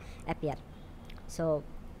brush will appear. So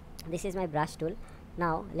this is my brush tool.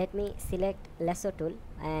 Now let me select lasso tool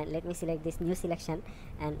and let me select this new selection,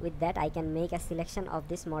 and with that I can make a selection of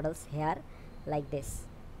this model's hair like this.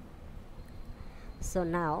 So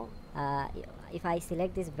now if I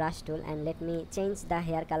select this brush tool and let me change the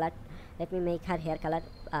hair color, let me make her hair color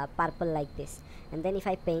purple like this, and then if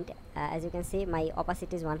I paint, as you can see my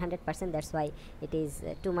opacity is 100%, that's why it is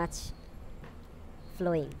too much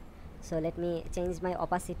flowing. So let me change my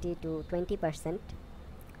opacity to 20%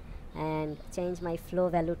 and change my flow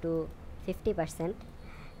value to 50%,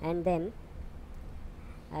 and then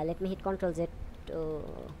let me hit Ctrl Z to,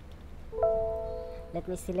 let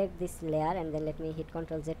me select this layer, and then let me hit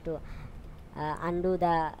Ctrl Z to undo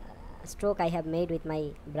the stroke I have made with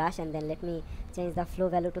my brush, and then let me change the flow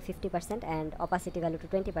value to 50% and opacity value to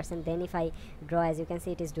 20%. Then if I draw, as you can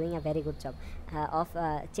see it is doing a very good job of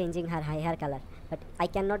changing her hair color, but I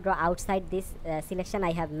cannot draw outside this selection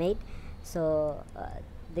I have made. So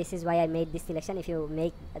this is why I made this selection. If you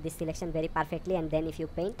make this selection very perfectly and then if you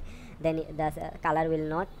paint, then the color will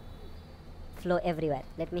not flow everywhere.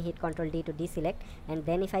 Let me hit Ctrl D to deselect, and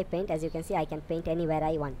then if I paint, as you can see I can paint anywhere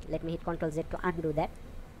I want. Let me hit Ctrl Z to undo that.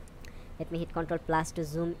 Let me hit Ctrl plus to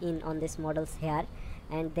zoom in on this model's hair,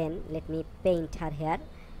 and then let me paint her hair.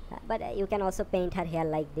 But you can also paint her hair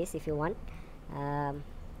like this if you want.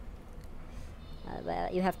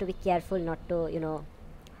 You have to be careful not to,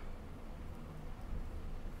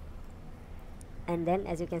 and then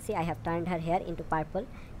as you can see I have turned her hair into purple,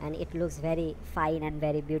 and it looks very fine and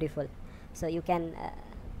very beautiful. So you can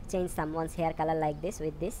change someone's hair color like this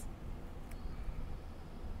with this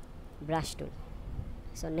brush tool.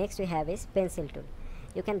 So next we have is pencil tool.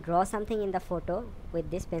 You can draw something in the photo with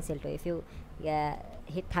this pencil tool. If you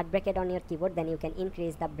hit third bracket on your keyboard, then you can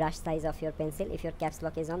increase the brush size of your pencil. If your caps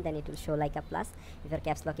lock is on, then it will show like a plus. If your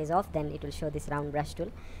caps lock is off, then it will show this round brush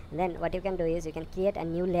tool. And then what you can do is you can create a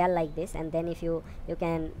new layer like this, and then if you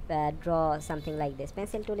can draw something like this.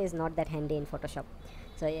 Pencil tool is not that handy in Photoshop,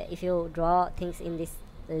 so if you draw things in this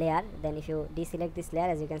layer, then if you deselect this layer,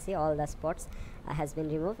 as you can see all the spots has been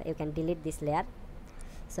removed. You can delete this layer.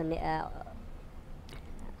 So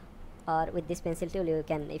or with this pencil tool, you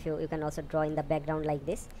can, if you can also draw in the background like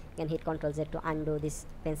this. You can hit Ctrl Z to undo this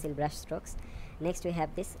pencil brush strokes. Next we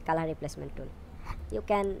have this color replacement tool. You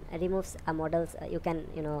can remove models, you can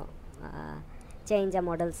change a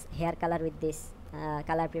model's hair color with this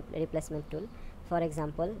color replacement tool. For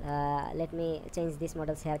example, let me change this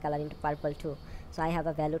model's hair color into purple too. So I have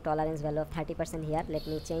a tolerance value of 30% here. Let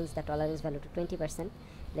me change the tolerance value to 20%.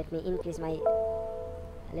 Let me increase my,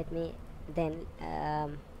 let me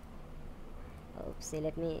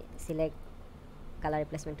select color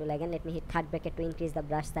replacement tool again. Let me hit third bracket to increase the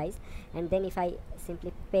brush size, and then if I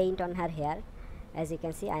simply paint on her hair, as you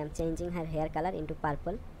can see I am changing her hair color into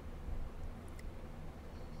purple.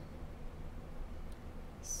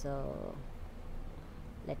 So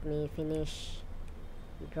let me finish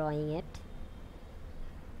drawing it.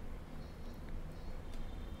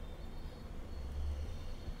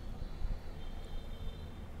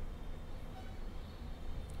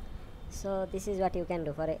 So this is what you can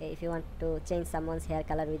do for if you want to change someone's hair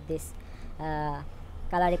color with this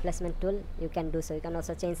color replacement tool. You can do so. You can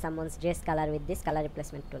also change someone's dress color with this color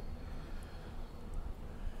replacement tool.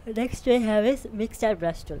 Next we have is mixture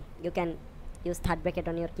brush tool. You can use third bracket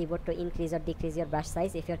on your keyboard to increase or decrease your brush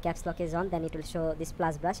size. If your caps lock is on, then it will show this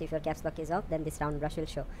plus brush. If your caps lock is off, then this round brush will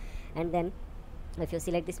show. And then if you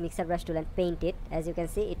select this mixer brush tool and paint it, as you can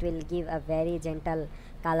see it will give a very gentle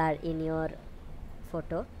color in your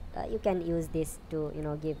photo. You can use this to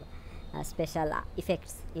give special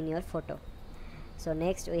effects in your photo. So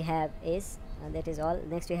next we have is that is all.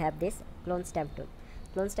 Next we have this clone stamp tool.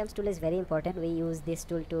 Clone stamps tool is very important. We use this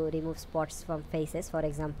tool to remove spots from faces. For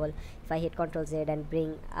example, if I hit Ctrl Z and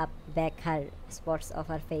bring up back her spots of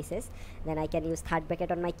her faces, then I can use third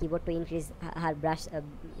bracket on my keyboard to increase her brush,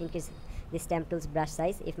 increase this stamp tool's brush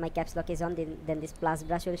size. If my caps lock is on, then this plus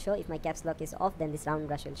brush will show. If my caps lock is off, then this round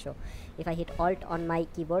brush will show. If I hit Alt on my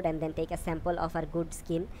keyboard and then take a sample of her good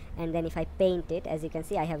skin, and then if I paint it, as you can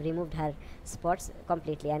see I have removed her spots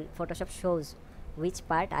completely, and Photoshop shows which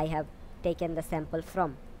part I have taken the sample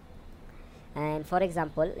from. And for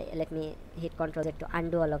example, let me hit Ctrl Z to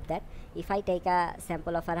undo all of that. If I take a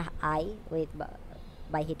sample of her eye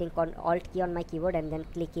by hitting Alt key on my keyboard and then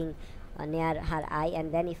clicking near her eye,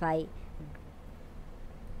 and then if I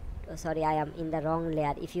sorry, I am in the wrong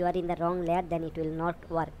layer. If you are in the wrong layer, then it will not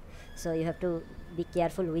work. So you have to be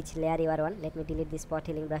careful which layer you are on. Let me delete this spot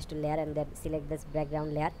healing brush tool layer and then select this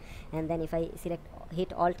background layer, and then if I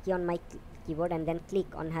hit Alt key on my keyboard and then click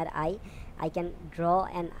on her eye, I can draw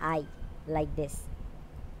an eye like this.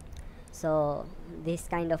 So this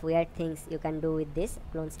kind of weird things you can do with this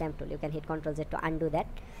clone stamp tool. You can hit Ctrl Z to undo that,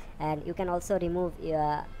 and you can also remove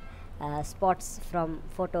your spots from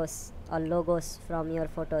photos or logos from your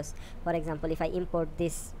photos. For example, if I import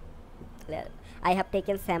this, I have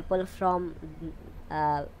taken sample from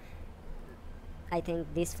I think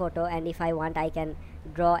this photo, and if I want I can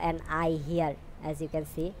draw an eye here, as you can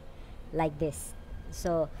see like this.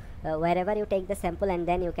 So wherever you take the sample, and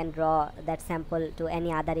then you can draw that sample to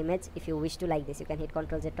any other image if you wish to, like this. You can hit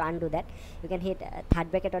Ctrl Z to undo that. You can hit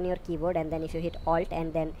third bracket on your keyboard, and then if you hit Alt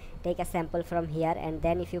and then take a sample from here, and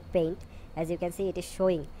then if you paint, as you can see it is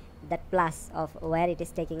showing that plus of where it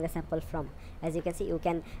is taking the sample from. As you can see, you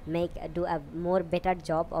can do a more better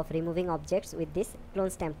job of removing objects with this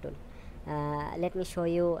clone stamp tool. Let me show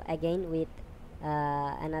you again with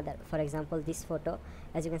another. For example, this photo,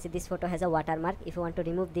 as you can see this photo has a watermark. If you want to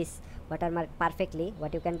remove this watermark perfectly,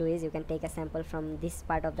 what you can do is you can take a sample from this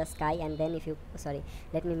part of the sky, and then if you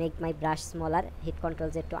let me make my brush smaller, hit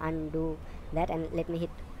Ctrl Z to undo that, and let me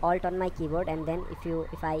hit Alt on my keyboard, and then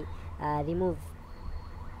if I remove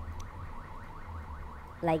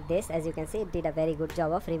like this, as you can see it did a very good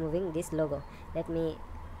job of removing this logo. Let me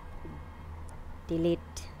delete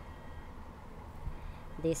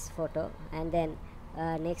this photo, and then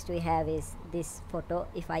next we have is this photo.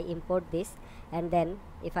 If I import this, and then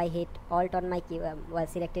if I hit Alt on my keyboard while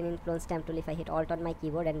selecting in clone stamp tool, if I hit Alt on my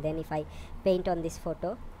keyboard and then if I paint on this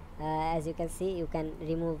photo, as you can see you can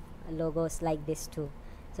remove logos like this too.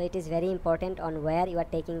 So it is very important on where you are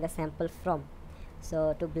taking the sample from.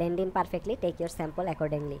 So to blend in perfectly, take your sample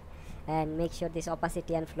accordingly, and make sure this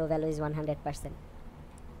opacity and flow value is 100%.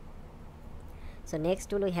 So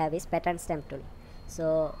next tool we have is pattern stamp tool.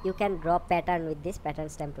 So you can draw pattern with this pattern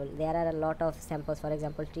stamp tool. There are a lot of samples. For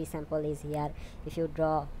example, tree sample is here. If you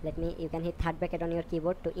draw, you can hit third bracket on your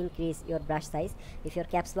keyboard to increase your brush size. If your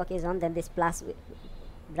caps lock is on, then this plus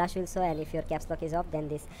brush will show, and if your caps lock is off, then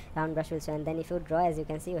this round brush will show. And then if you draw, as you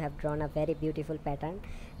can see, you have drawn a very beautiful pattern.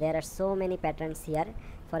 There are so many patterns here.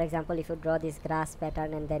 For example, if you draw this grass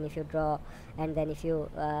pattern, and then if you draw, and then if you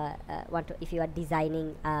if you are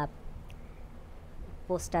designing a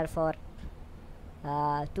poster for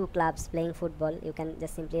two clubs playing football, you can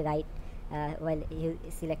just simply write while you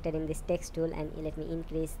selected in this text tool, and let me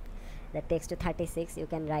increase the text to 36. You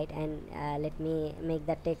can write, and let me make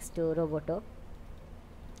the text to roboto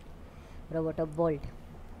bold,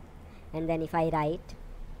 and then if I write,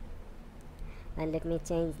 and let me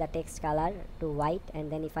change the text color to white,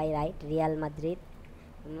 and then if I write Real Madrid,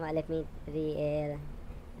 let me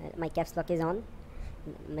my caps lock is on,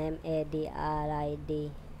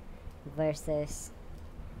 MADRID versus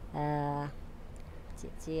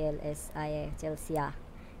Chelsea,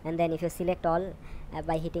 and then if you select all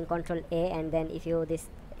by hitting Ctrl A, and then if you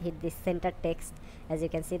hit this center text, as you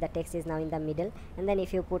can see the text is now in the middle, and then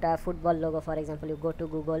if you put a football logo, for example, you go to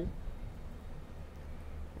Google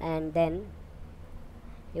and then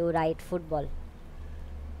you write football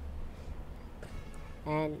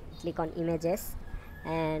and click on images,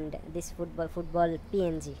 and this football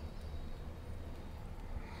PNG.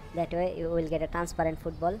 That way you will get a transparent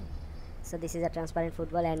football. So this is a transparent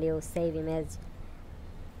football, and you save image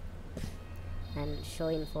and show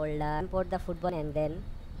in folder, import the football, and then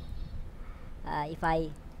if I,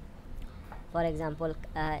 for example,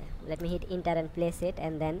 let me hit enter and place it,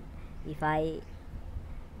 and then if I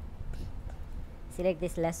select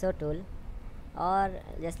this lasso tool, or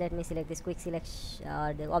just let me select this quick selection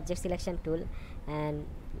or the object selection tool and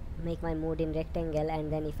make my mode in rectangle,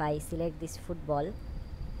 and then if I select this football,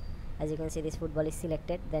 as you can see this football is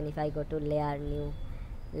selected. Then if I go to layer, new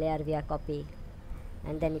layer via copy,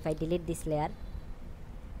 and then if I delete this layer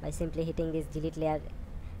by simply hitting this delete layer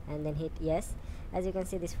and then hit yes, as you can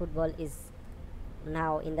see this football is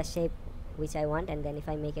now in the shape which I want. And then if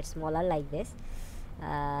I make it smaller like this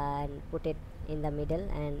and put it in the middle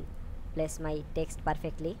and place my text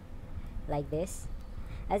perfectly like this,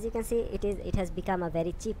 as you can see it has become a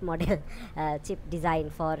very cheap model cheap design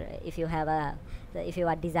for if you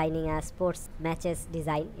are designing a sports matches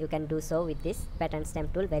design. You can do so with this pattern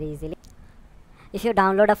stamp tool very easily. If you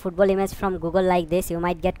download a football image from Google like this, you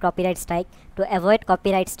might get copyright strike. To avoid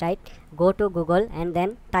copyright strike, go to Google and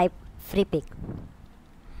then type free pick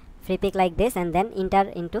like this, and then enter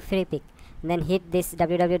into free pick, and then hit this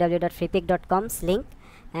www.freepick.com's link,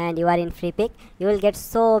 and you are in free pick. You will get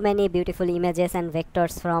so many beautiful images and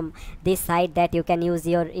vectors from this site that you can use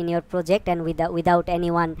in your project, and without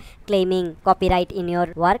anyone claiming copyright in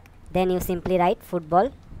your work. Then you simply write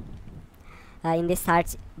football in this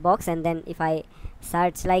search box, and then if I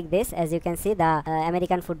search like this, as you can see the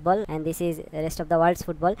American football, and this is rest of the world's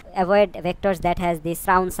football. Avoid vectors that has this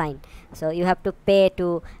round sign, so you have to pay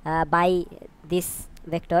to buy this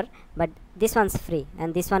vector, but this one's free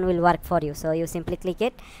and this one will work for you. So you simply click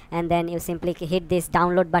it, and then you simply hit this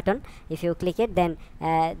download button. If you click it, then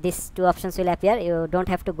these two options will appear. You don't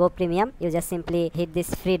have to go premium, you just simply hit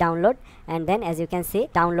this free download, and then as you can see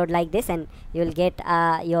download like this, and you will get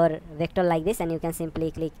your vector like this, and you can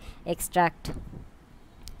simply click extract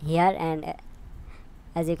here, and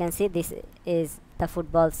as you can see this is the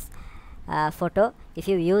football's photo. If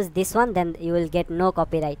you use this one, then you will get no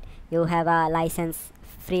copyright. You have a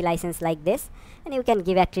free license like this, and you can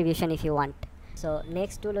give attribution if you want. So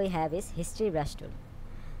next tool we have is history brush tool.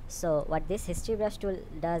 So what this history brush tool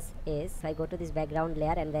does is, if I go to this background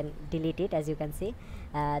layer and then delete it, as you can see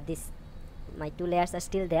my two layers are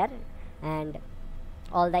still there, and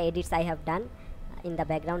all the edits I have done in the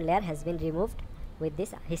background layer has been removed with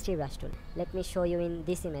this history brush tool. Let me show you in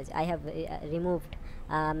this image. I have removed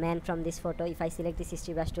man from this photo. If I select this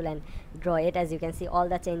history brush tool and draw it, as you can see all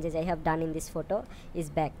the changes I have done in this photo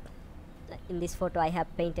is back. In this photo I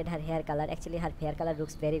have painted her hair color. Actually her hair color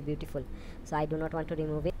looks very beautiful, so I do not want to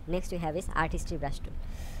remove it. Next we have is art history brush tool.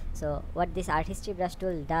 So what this art history brush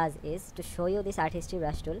tool does is, to show you this art history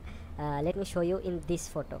brush tool, let me show you in this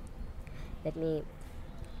photo. Let me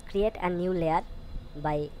create a new layer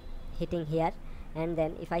by hitting here, and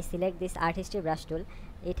then if I select this art history brush tool,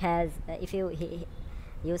 it has if you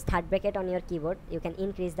use third bracket on your keyboard, you can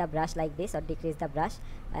increase the brush like this or decrease the brush,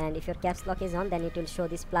 and if your caps lock is on, then it will show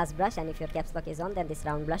this plus brush, and if your caps lock is on, then this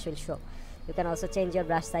round brush will show. You can also change your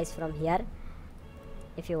brush size from here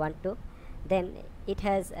if you want to. Then it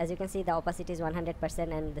has, as you can see, the opacity is 100%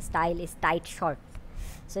 and the style is tight short.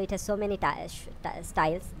 So it has so many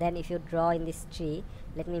styles. Then if you draw in this tree,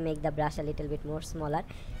 let me make the brush a little bit more smaller.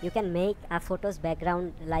 You can make a photo's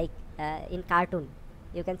background like in cartoon.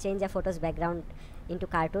 You can change a photo's background into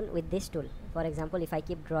cartoon with this tool. For example, if I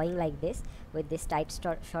keep drawing like this with this tight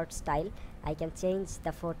short style, I can change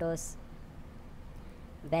the photo's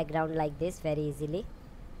background like this very easily.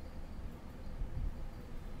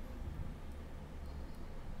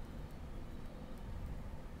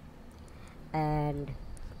 And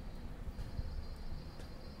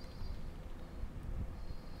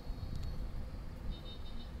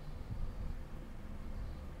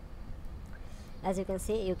as you can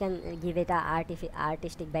see, you can give it a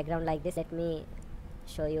artistic background like this. Let me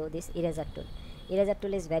show you this eraser tool. Eraser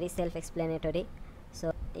tool is very self-explanatory.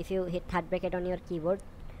 So if you hit third bracket on your keyboard,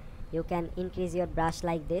 you can increase your brush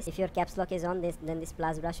like this. If your caps lock is on, then this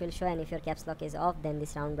plus brush will show, and if your caps lock is off, then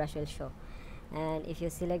this round brush will show. And if you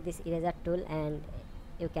select this eraser tool, and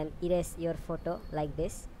you can erase your photo like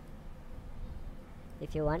this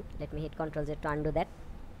if you want. Let me hit Ctrl Z to undo that.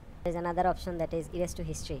 There is another option, that is erase to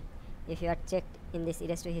history. If you are checked in this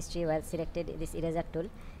erase to history while selected this eraser tool,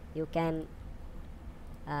 you can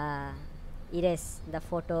erase the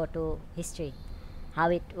photo to history, how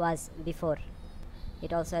it was before.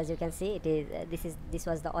 It also, as you can see, it is this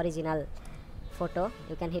was the original photo.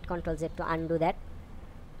 You can hit Ctrl Z to undo that.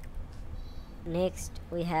 Next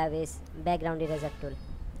we have is background eraser tool.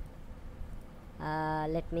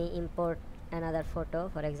 Let me import another photo,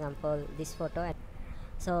 for example this photo.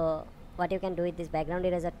 So what you can do with this background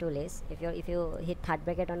eraser tool is, if you hit third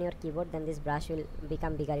bracket on your keyboard, then this brush will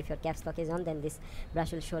become bigger. If your caps lock is on, then this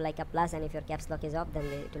brush will show like a plus, and if your caps lock is off, then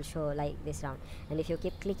it will show like this round. And if you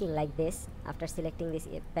keep clicking like this after selecting this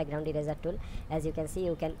background eraser tool, as you can see,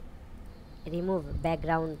 you can remove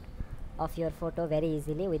background of your photo very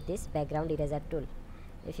easily with this background eraser tool.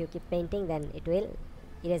 If you keep painting, then it will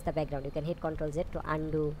erase the background. You can hit Ctrl Z to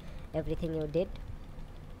undo everything you did.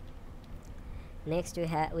 Next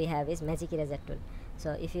we have is magic eraser tool.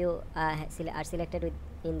 So if you are selected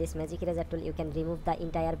in this magic eraser tool, you can remove the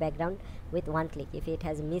entire background with one click. If it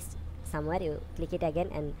has missed somewhere, you click it again,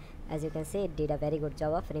 and as you can see, it did a very good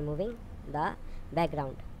job of removing the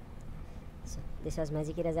background. So this was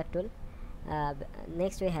magic eraser tool.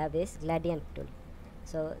 Next we have this gradient tool.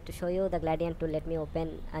 So to show you the gradient tool, let me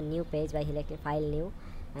open a new page by selecting file new,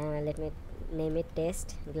 and let me name it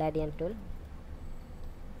test gradient tool.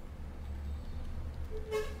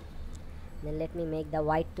 Then let me make the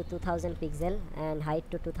width to 2000 pixel and height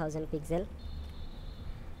to 2000 pixel,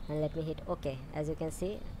 and let me hit OK. As you can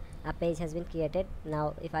see, a page has been created.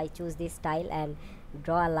 Now if I choose this style and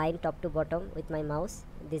draw a line top to bottom with my mouse,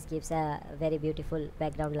 this gives a very beautiful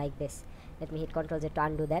background like this. Let me hit Ctrl Z to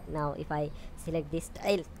undo that. Now if I select this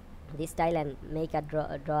style and make a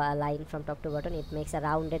draw a line from top to bottom, it makes a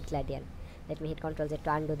rounded gradient. Let me hit Ctrl Z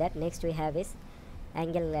to undo that. Next we have is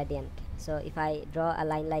angle gradient. So if I draw a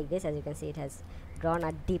line like this, as you can see, it has drawn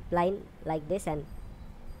a deep line like this and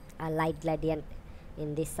a light gradient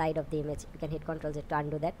in this side of the image. You can hit Ctrl Z to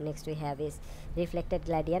undo that. Next we have is reflected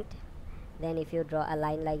gradient. Then if you draw a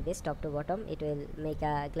line like this top to bottom, it will make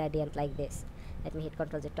a gradient like this. Let me hit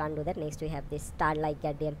Ctrl Z to undo that. Next we have this star-like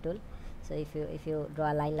gradient tool. So if you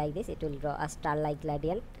draw a line like this, it will draw a star-like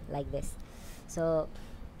gradient like this. So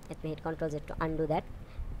let me hit Ctrl Z to undo that.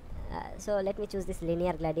 So let me choose this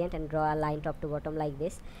linear gradient and draw a line top to bottom like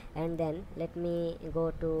this, and then let me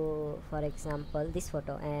go to, for example, this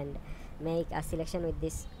photo and make a selection with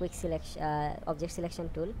this quick selection object selection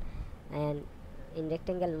tool, and in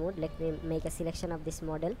rectangle mode let me make a selection of this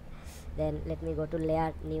model. Then let me go to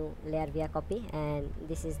layer, new layer via copy, and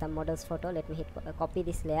this is the model's photo. Let me hit copy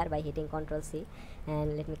this layer by hitting Ctrl C,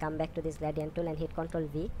 and let me come back to this gradient tool and hit Ctrl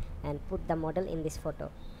V and put the model in this photo.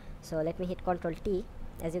 So let me hit Ctrl T.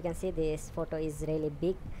 As you can see, this photo is really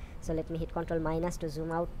big, so let me hit Ctrl minus to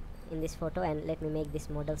zoom out in this photo, and let me make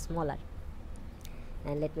this model smaller,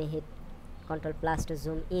 and let me hit Ctrl plus to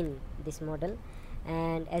zoom in this model.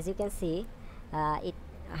 And as you can see, it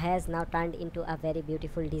has now turned into a very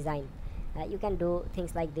beautiful design. You can do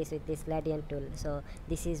things like this with this gradient tool. So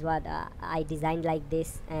this is what I designed like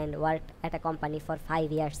this, and worked at a company for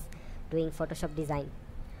 5 years doing Photoshop design.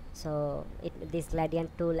 So this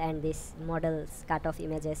gradient tool and this models cut off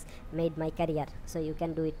images made my career. So you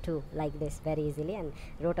can do it too like this very easily, and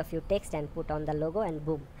wrote a few text and put on the logo, and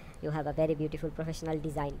boom, you have a very beautiful professional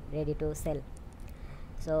design ready to sell.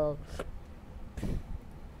 So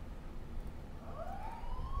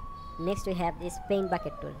next we have this paint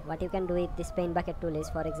bucket tool. What you can do with this paint bucket tool is,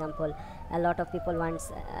 for example, a lot of people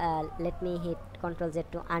wants let me hit Ctrl Z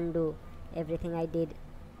to undo everything I did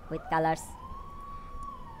with colors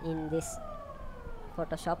in this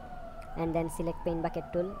Photoshop, and then select paint bucket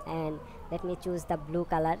tool, and let me choose the blue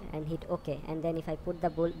color and hit OK. And then if I put the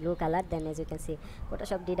blue color, then as you can see,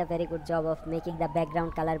 Photoshop did a very good job of making the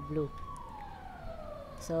background color blue.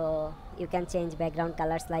 So you can change background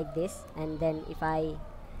colors like this. And then if I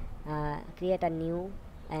create a new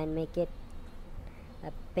and make it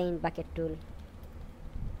a paint bucket tool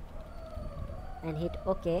and hit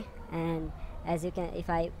OK, and as you can, if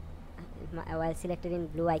I while selected in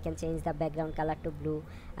blue, I can change the background color to blue.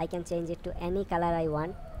 I can change it to any color I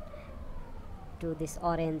want, to this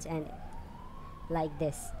orange and like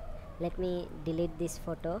this. Let me delete this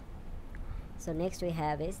photo. So next we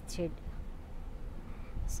have is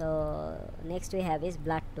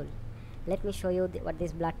blur tool. Let me show you what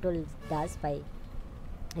this blur tool does. By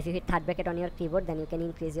if you hit third bracket on your keyboard, then you can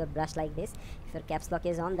increase your brush like this. If your caps lock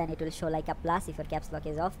is on, then it will show like a plus. If your caps lock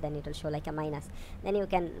is off, then it will show like a minus. Then you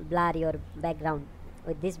can blur your background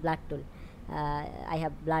with this blur tool. I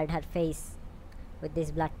have blurred her face with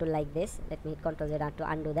this blur tool like this. Let me hit Ctrl Z to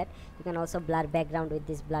undo that. You can also blur background with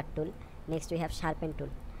this blur tool. Next we have sharpen tool.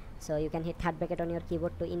 So you can hit third bracket on your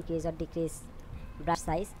keyboard to increase or decrease brush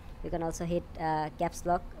size. You can also hit caps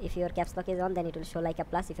lock. If your caps lock is on, then it will show like a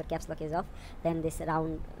plus. If your caps lock is off, then this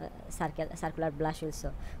round circular blush will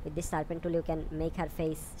show. With this sharpen tool, you can make her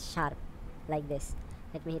face sharp like this.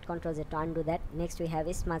 Let me hit Ctrl Z to undo that. Next we have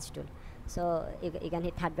is smudge tool. So you can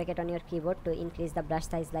hit third bracket on your keyboard to increase the brush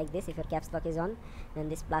size like this. If your caps lock is on, then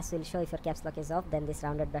this plus will show. If your caps lock is off, then this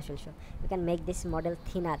rounded brush will show. You can make this model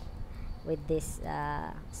thinner with this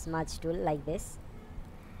smudge tool like this.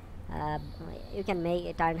 You can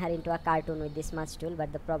turn her into a cartoon with this smudge tool,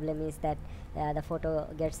 but the problem is that the photo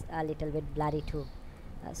gets a little bit blurry too.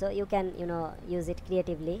 So you can use it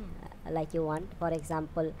creatively like you want. For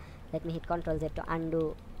example, let me hit Ctrl Z to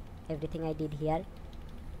undo everything I did here.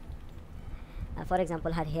 For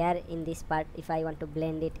example, her hair in this part, if I want to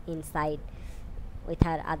blend it inside with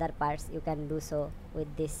her other parts, you can do so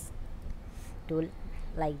with this tool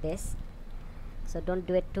like this. So don't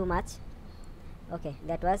do it too much. Okay,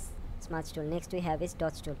 that was smudge tool. Next we have is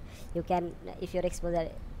dodge tool. You can, if your exposure,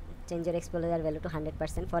 change your exposure value to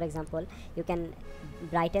 100%. For example, you can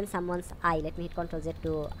brighten someone's eye. Let me hit Ctrl Z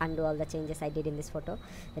to undo all the changes I did in this photo.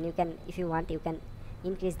 Then you can, if you want, you can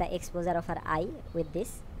increase the exposure of her eye with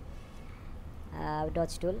this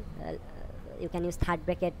dodge tool. You can use third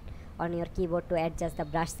bracket on your keyboard to adjust the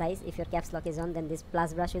brush size. If your caps lock is on, then this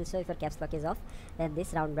plus brush will show. If your caps lock is off, then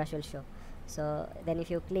this round brush will show. So then if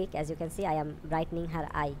you click, as you can see, I am brightening her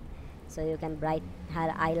eye. So you can brighten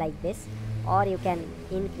her eye like this, or you can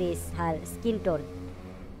increase her skin tone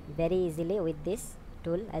very easily with this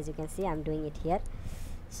tool. As you can see, I am doing it here.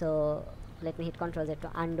 So let me hit Ctrl Z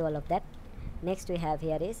to undo all of that. Next we have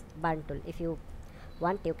here is burn tool. If you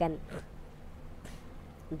want, you can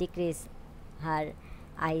decrease her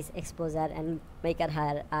eyes exposure and make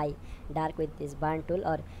her eye dark with this burn tool,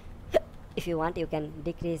 or if you want, you can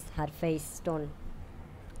decrease her face tone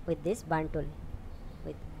with this burn tool.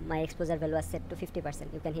 With my exposure value was set to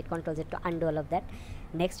 50%. You can hit Ctrl Z to undo all of that.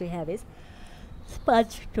 Next we have is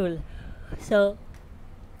smudge tool. So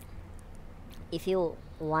if you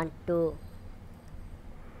want to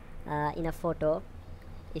in a photo,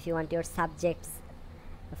 if you want your subjects,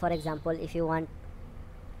 for example, if you want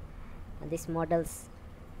this model's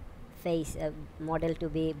face model to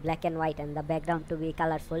be black and white and the background to be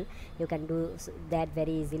colorful, you can do that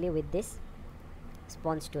very easily with this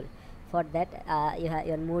sponge tool. For that,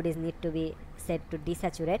 your mood is need to be set to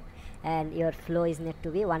desaturate and your flow is need to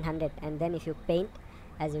be 100. And then if you paint,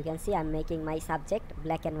 as you can see, I'm making my subject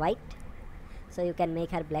black and white. So you can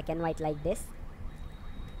make her black and white like this.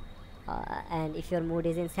 And if your mood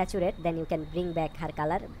is in saturate, then you can bring back her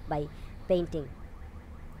color by painting.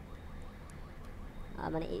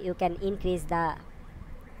 You can increase the,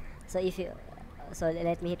 so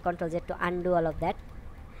let me hit Ctrl Z to undo all of that.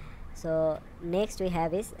 So next we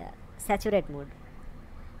have is saturate mode.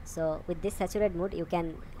 So with this saturate mode, you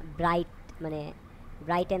can brighten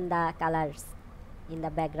the colors in the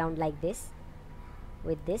background like this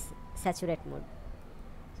with this saturate mode.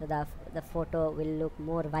 So the photo will look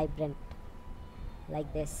more vibrant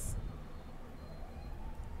like this.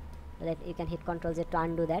 You can hit Ctrl Z to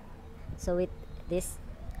undo that. So with this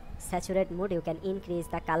saturate mode, you can increase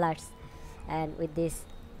the colors, and with this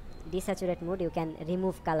desaturate mode, you can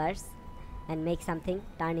remove colors and make something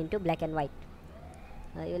turn into black and white.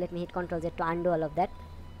 You let me hit Ctrl Z to undo all of that.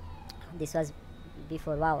 This was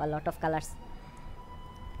before. Wow, a lot of colors.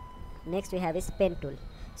 Next we have is pen tool.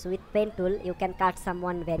 So with pen tool, you can cut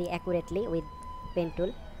someone very accurately with pen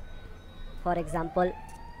tool. For example,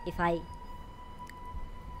 if I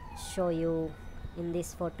show you in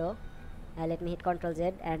this photo, let me hit Ctrl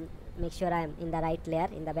Z and make sure I am in the right layer,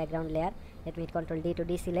 in the background layer. Let me hit Ctrl D to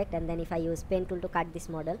deselect, and then if I use pen tool to cut this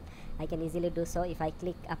model, I can easily do so. If I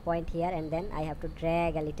click a point here and then I have to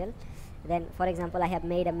drag a little, then for example I have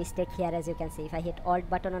made a mistake here. As you can see, if I hit Alt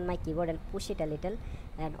button on my keyboard and push it a little,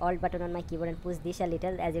 and Alt button on my keyboard and push this a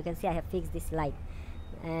little, as you can see I have fixed this line,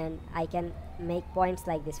 and I can make points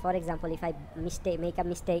like this. For example, if I make a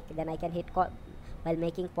mistake, then I can hit while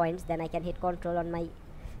making points, then I can hit Ctrl on my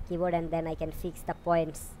keyboard and then I can fix the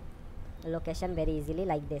points location very easily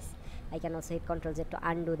like this. I can also hit Ctrl Z to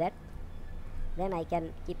undo that. Then I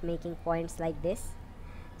can keep making points like this.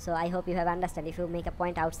 So I hope you have understand. If you make a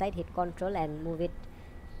point outside, hit Ctrl and move it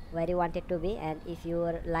where you want it to be, and if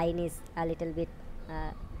your line is a little bit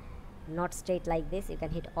not straight like this, you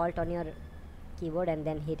can hit Alt on your keyboard and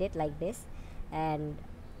then hit it like this and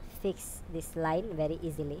fix this line very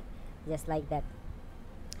easily, just like that.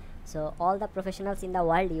 So all the professionals in the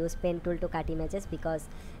world use pen tool to cut images because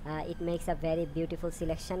it makes a very beautiful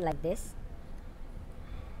selection like this.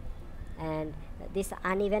 And these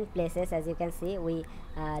uneven places, as you can see, we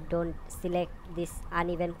don't select these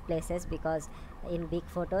uneven places because in big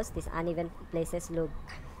photos these uneven places look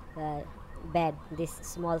bad. This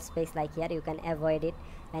small space like here, you can avoid it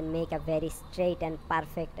and make a very straight and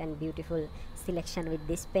perfect and beautiful selection with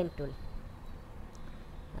this pen tool.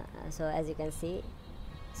 So as you can see,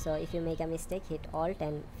 so if you make a mistake, hit Alt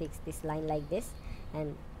and fix this line like this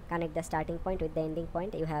and connect the starting point with the ending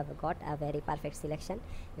point. You have got a very perfect selection.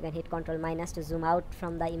 You can hit Ctrl- to zoom out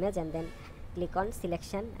from the image and then click on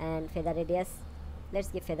selection and feather radius. Let's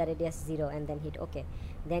give feather radius 0 and then hit OK.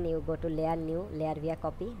 Then you go to layer, new layer via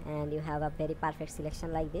copy, and you have a very perfect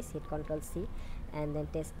selection like this. Hit Ctrl C and then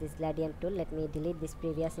test this gradient tool. Let me delete this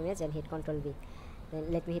previous image and hit Ctrl V. Then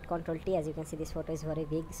let me hit Ctrl T. As you can see, this photo is very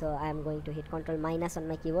big, so I am going to hit Ctrl- on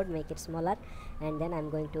my keyboard, make it smaller, and then I am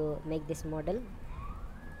going to make this model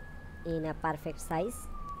in a perfect size,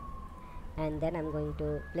 and then I am going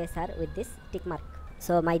to place her with this tick mark.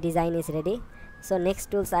 So my design is ready. So next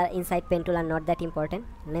tools are inside pen tool are not that important.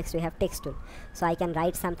 Next we have text tool. So I can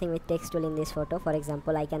write something with text tool in this photo. For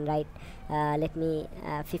example, I can write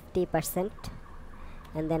 50%,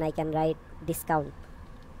 and then I can write discount.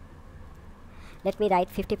 Let me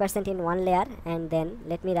write 50% in one layer, and then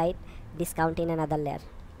let me write discount in another layer,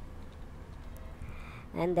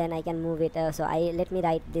 and then I can move it. So let me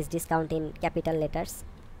write this discount in capital letters,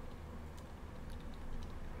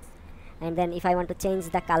 and then if I want to change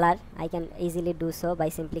the color, I can easily do so by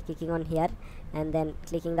simply clicking on here and then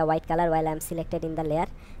clicking the white color while I am selected in the layer,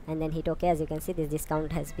 and then hit OK. As you can see, this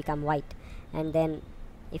discount has become white. And then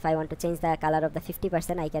if I want to change the color of the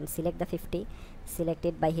 50%, I can select the 50, select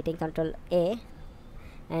it by hitting Ctrl A,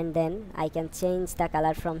 and then I can change the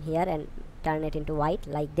color from here and turn it into white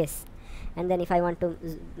like this. And then if I want to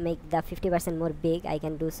make the 50% more big, I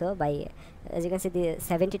can do so by, as you can see, the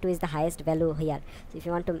 72 is the highest value here. So if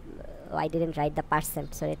you want to, I didn't write the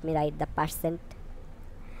percent, so let me write the percent,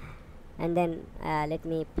 and then let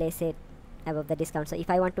me place it above the discount. So if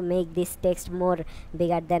I want to make this text more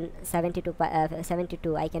bigger than 72,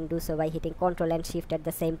 I can do so by hitting Ctrl and Shift at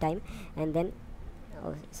the same time, and then,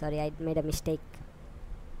 oh sorry, I made a mistake.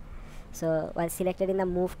 So while selected in the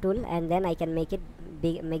move tool, and then I can make it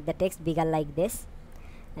big, make the text bigger like this,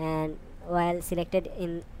 and while selected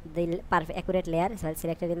in the perfect accurate layer, so while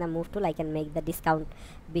selected in the move tool, I can make the discount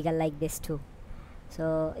bigger like this too.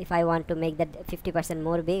 So if I want to make that 50%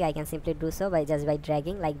 more big, I can simply do so by just by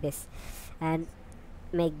dragging like this and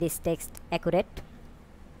make this text accurate.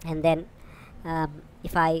 And then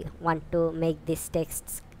if I want to make this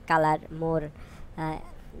text color more,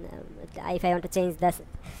 if I want to change the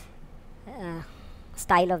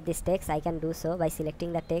style of this text, I can do so by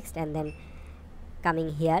selecting the text and then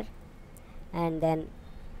coming here, and then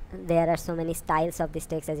there are so many styles of this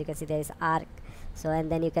text. As you can see, there is arc, so and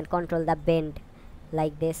then you can control the bend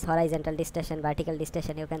like this, horizontal distortion, vertical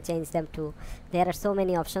distortion, you can change them too. There are so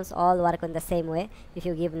many options, all work in the same way. If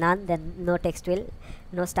you give none, then no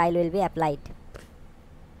style will be applied.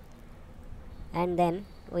 And then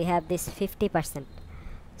we have this 50%.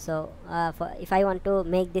 So if I want to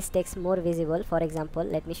make this text more visible, for example,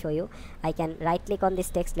 let me show you. I can right click on this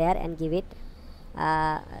text layer and give it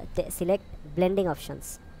select blending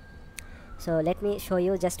options. So let me show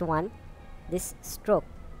you just one, this stroke.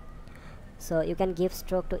 So you can give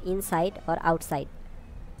stroke to inside or outside.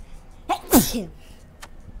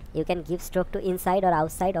 You can give stroke to inside or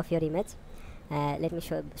outside of your image. Let me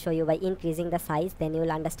show you by increasing the size, then you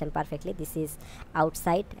will understand perfectly. This is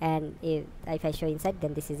outside, and if I show inside,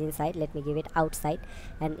 then this is inside. Let me give it outside,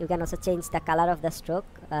 and you can also change the color of the stroke.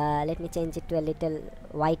 Let me change it to a little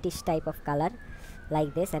whitish type of color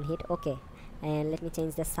like this and hit OK. and let me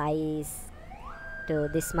change the size to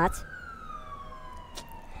this much,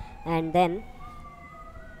 and then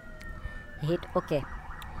hit OK.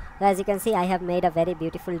 So as you can see, I have made a very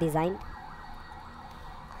beautiful design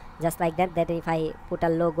just like that. That if I put a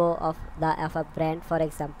logo of a brand, for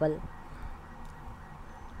example,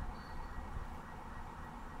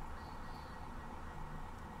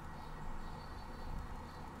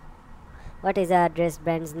 what is a dress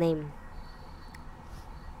brand's name?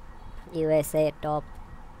 USA top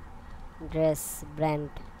dress brand,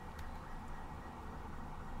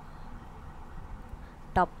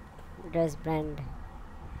 top dress brand.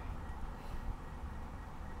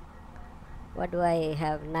 What do I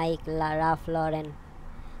have? Nike, Ralph Lauren.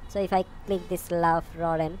 So if I click this Ralph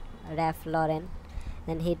Lauren,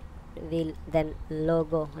 then hit will, then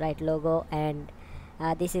logo, right, logo, and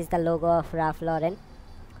this is the logo of Ralph Lauren.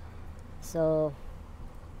 So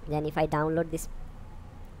then if I download this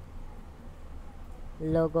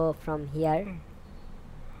logo from here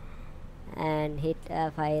and hit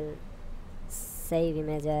file, save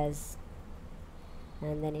images,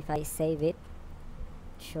 and then if I save it,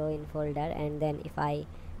 show in folder, and then if I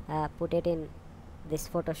put it in this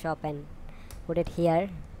Photoshop and put it here,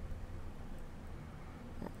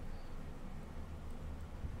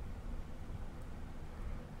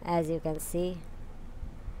 as you can see,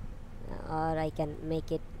 or I can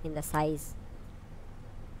make it in the size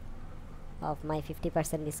of my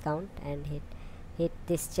 50% discount and hit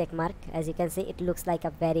this check mark. As you can see, it looks like a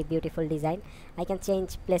very beautiful design. I can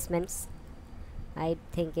change placements. I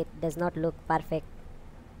think it does not look perfect,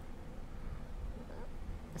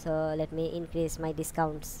 so let me increase my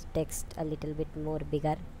discounts text a little bit more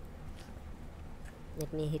bigger.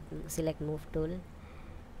 Let me select move tool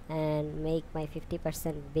and make my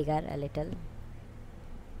 50% bigger a little,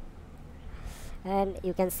 and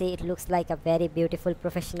you can see it looks like a very beautiful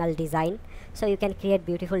professional design. So you can create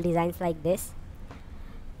beautiful designs like this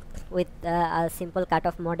with a simple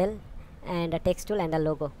cut-off model and a text tool and a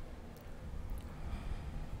logo.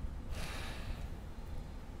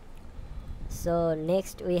 So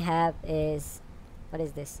next we have is, what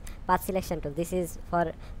is this? Path selection tool. This is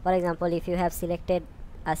for example, if you have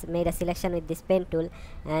made a selection with this pen tool,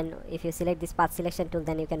 and if you select this path selection tool,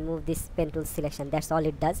 then you can move this pen tool selection. That's all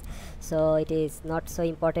it does. So it is not so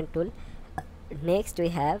important tool. Next we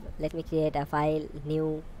have, let me create a file,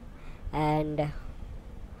 new, and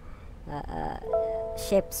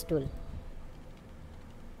shapes tool,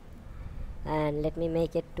 and let me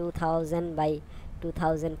make it 2000 by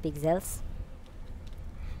 2000 pixels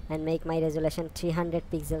and make my resolution 300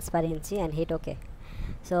 pixels per inch and hit OK.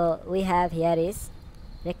 So we have here is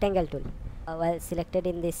rectangle tool. Well selected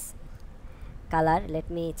in this color, let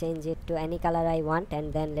me change it to any color I want,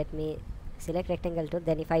 and then let me select rectangle tool.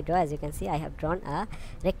 Then if I draw, as you can see, I have drawn a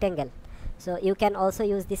rectangle. So you can also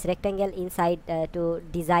use this rectangle inside to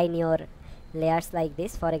design your layers like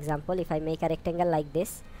this. For example, if I make a rectangle like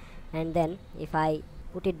this, and then if I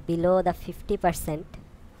put it below the 50%,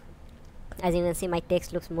 as you can see, my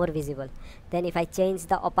text looks more visible. Then if I change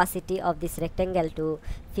the opacity of this rectangle to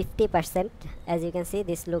 50%, as you can see,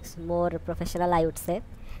 this looks more professional, I would say.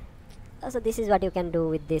 So this is what you can do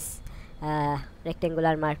with this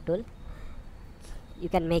rectangular mark tool. You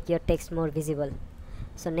can make your text more visible.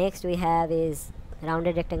 So next we have is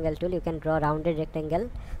rounded rectangle tool. You can draw rounded rectangle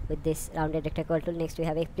with this rounded rectangle tool. Next we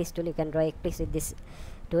have eclipse tool. You can draw eclipse with this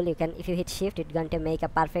tool. You can, if you hit shift, it's going to make a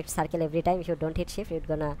perfect circle every time. If you don't hit shift, it's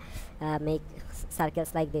gonna make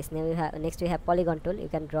circles like this. Now next we have polygon tool. You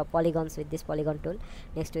can draw polygons with this polygon tool.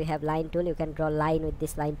 Next we have line tool. You can draw line with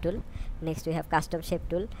this line tool. Next we have custom shape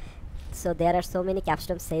tool. So there are so many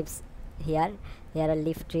custom shapes here. There are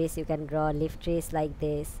leaf trees. You can draw leaf trees like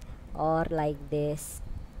this, or like this,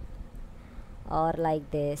 or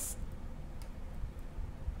like this.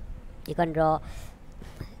 You can draw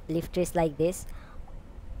leaf trees like this,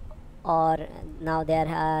 or now there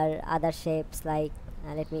are other shapes like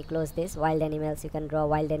let me close this, wild animals. You can draw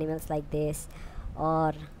wild animals like this,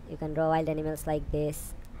 or you can draw wild animals like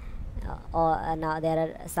this, or now there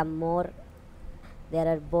are some more. There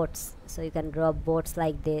are boats, so you can draw boats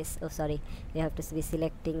like this. Oh sorry, you have to be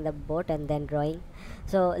selecting the boat and then drawing.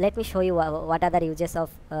 So let me show you what other uses of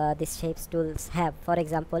these shapes tools have. For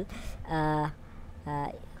example,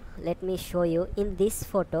 let me show you in this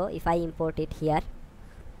photo. If I import it here,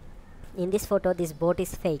 in this photo this boat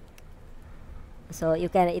is fake, so you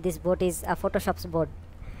can, this boat is a Photoshop's boat.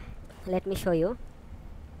 Let me show you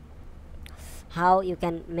how you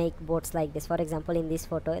can make boats like this. For example, in this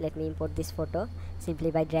photo, let me import this photo simply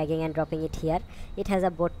by dragging and dropping it here. It has a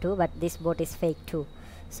boat too, but this boat is fake too.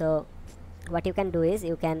 So what you can do is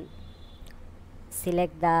you can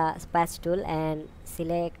select the patch tool and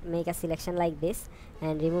make a selection like this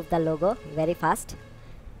and remove the logo very fast,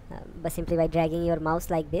 but simply by dragging your mouse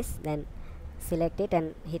like this. Then select it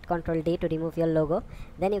and hit Ctrl D to remove your logo.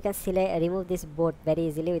 Then you can remove this boat very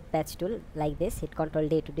easily with patch tool like this. Hit Ctrl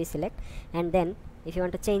D to deselect, and then if you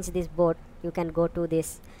want to change this boat, you can go to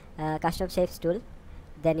this custom shapes tool.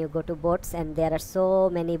 Then you go to boats, and there are so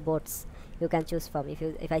many boats you can choose from.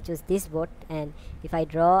 If I choose this boat, and if I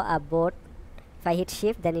draw a boat, if I hit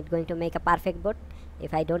shift, then it's going to make a perfect boat.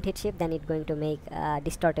 If I don't hit shift, then it's going to make a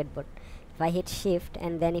distorted boat. If I hit shift,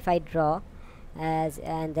 and then if I draw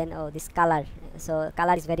and then this color, so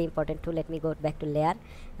color is very important too. Let me go back to layer,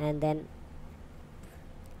 and then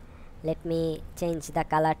let me change the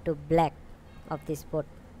color to black of this boat.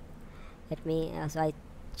 Let me so I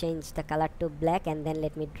change the color to black, and then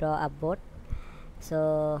let me draw a boat.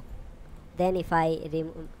 So then if I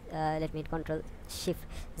let me hit Ctrl Shift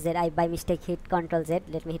Z. I by mistake hit Ctrl Z.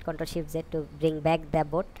 Let me hit Ctrl Shift Z to bring back the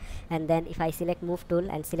boat. And then if I select move tool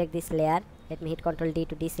and select this layer, let me hit Ctrl D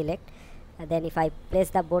to deselect. Then if I place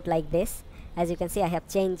the boat like this, as you can see, I have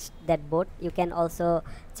changed that boat. You can also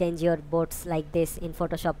change your boats like this in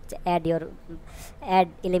Photoshop. Add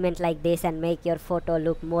element like this and make your photo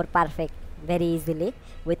look more perfect very easily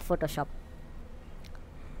with Photoshop.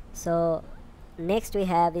 So next we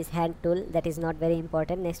have is hand tool. That is not very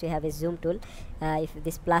important. Next we have is zoom tool. If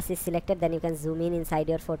this plus is selected, then you can zoom in inside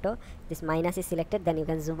your photo. This minus is selected, then you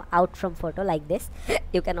can zoom out from photo like this.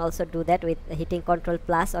 You can also do that with hitting Ctrl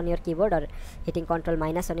plus on your keyboard or hitting Ctrl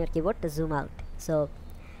minus on your keyboard to zoom out. So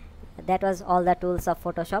that was all the tools of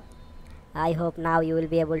Photoshop. I hope now you will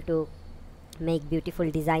be able to make beautiful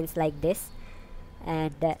designs like this.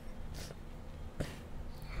 And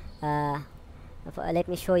let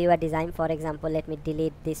me show you a design. For example, let me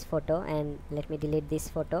delete this photo, and let me delete this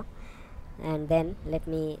photo, and then let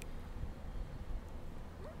me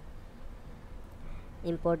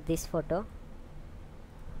import this photo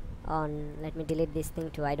on. Let me delete this thing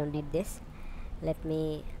too, I don't need this. Let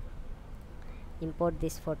me import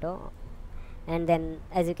this photo, and then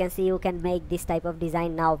as you can see, you can make this type of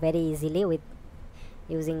design now very easily with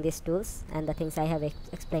using these tools and the things I have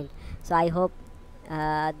explained. So I hope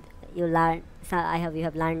you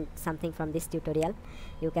have learned something from this tutorial.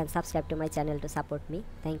 You can subscribe to my channel to support me.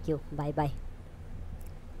 Thank you. Bye bye.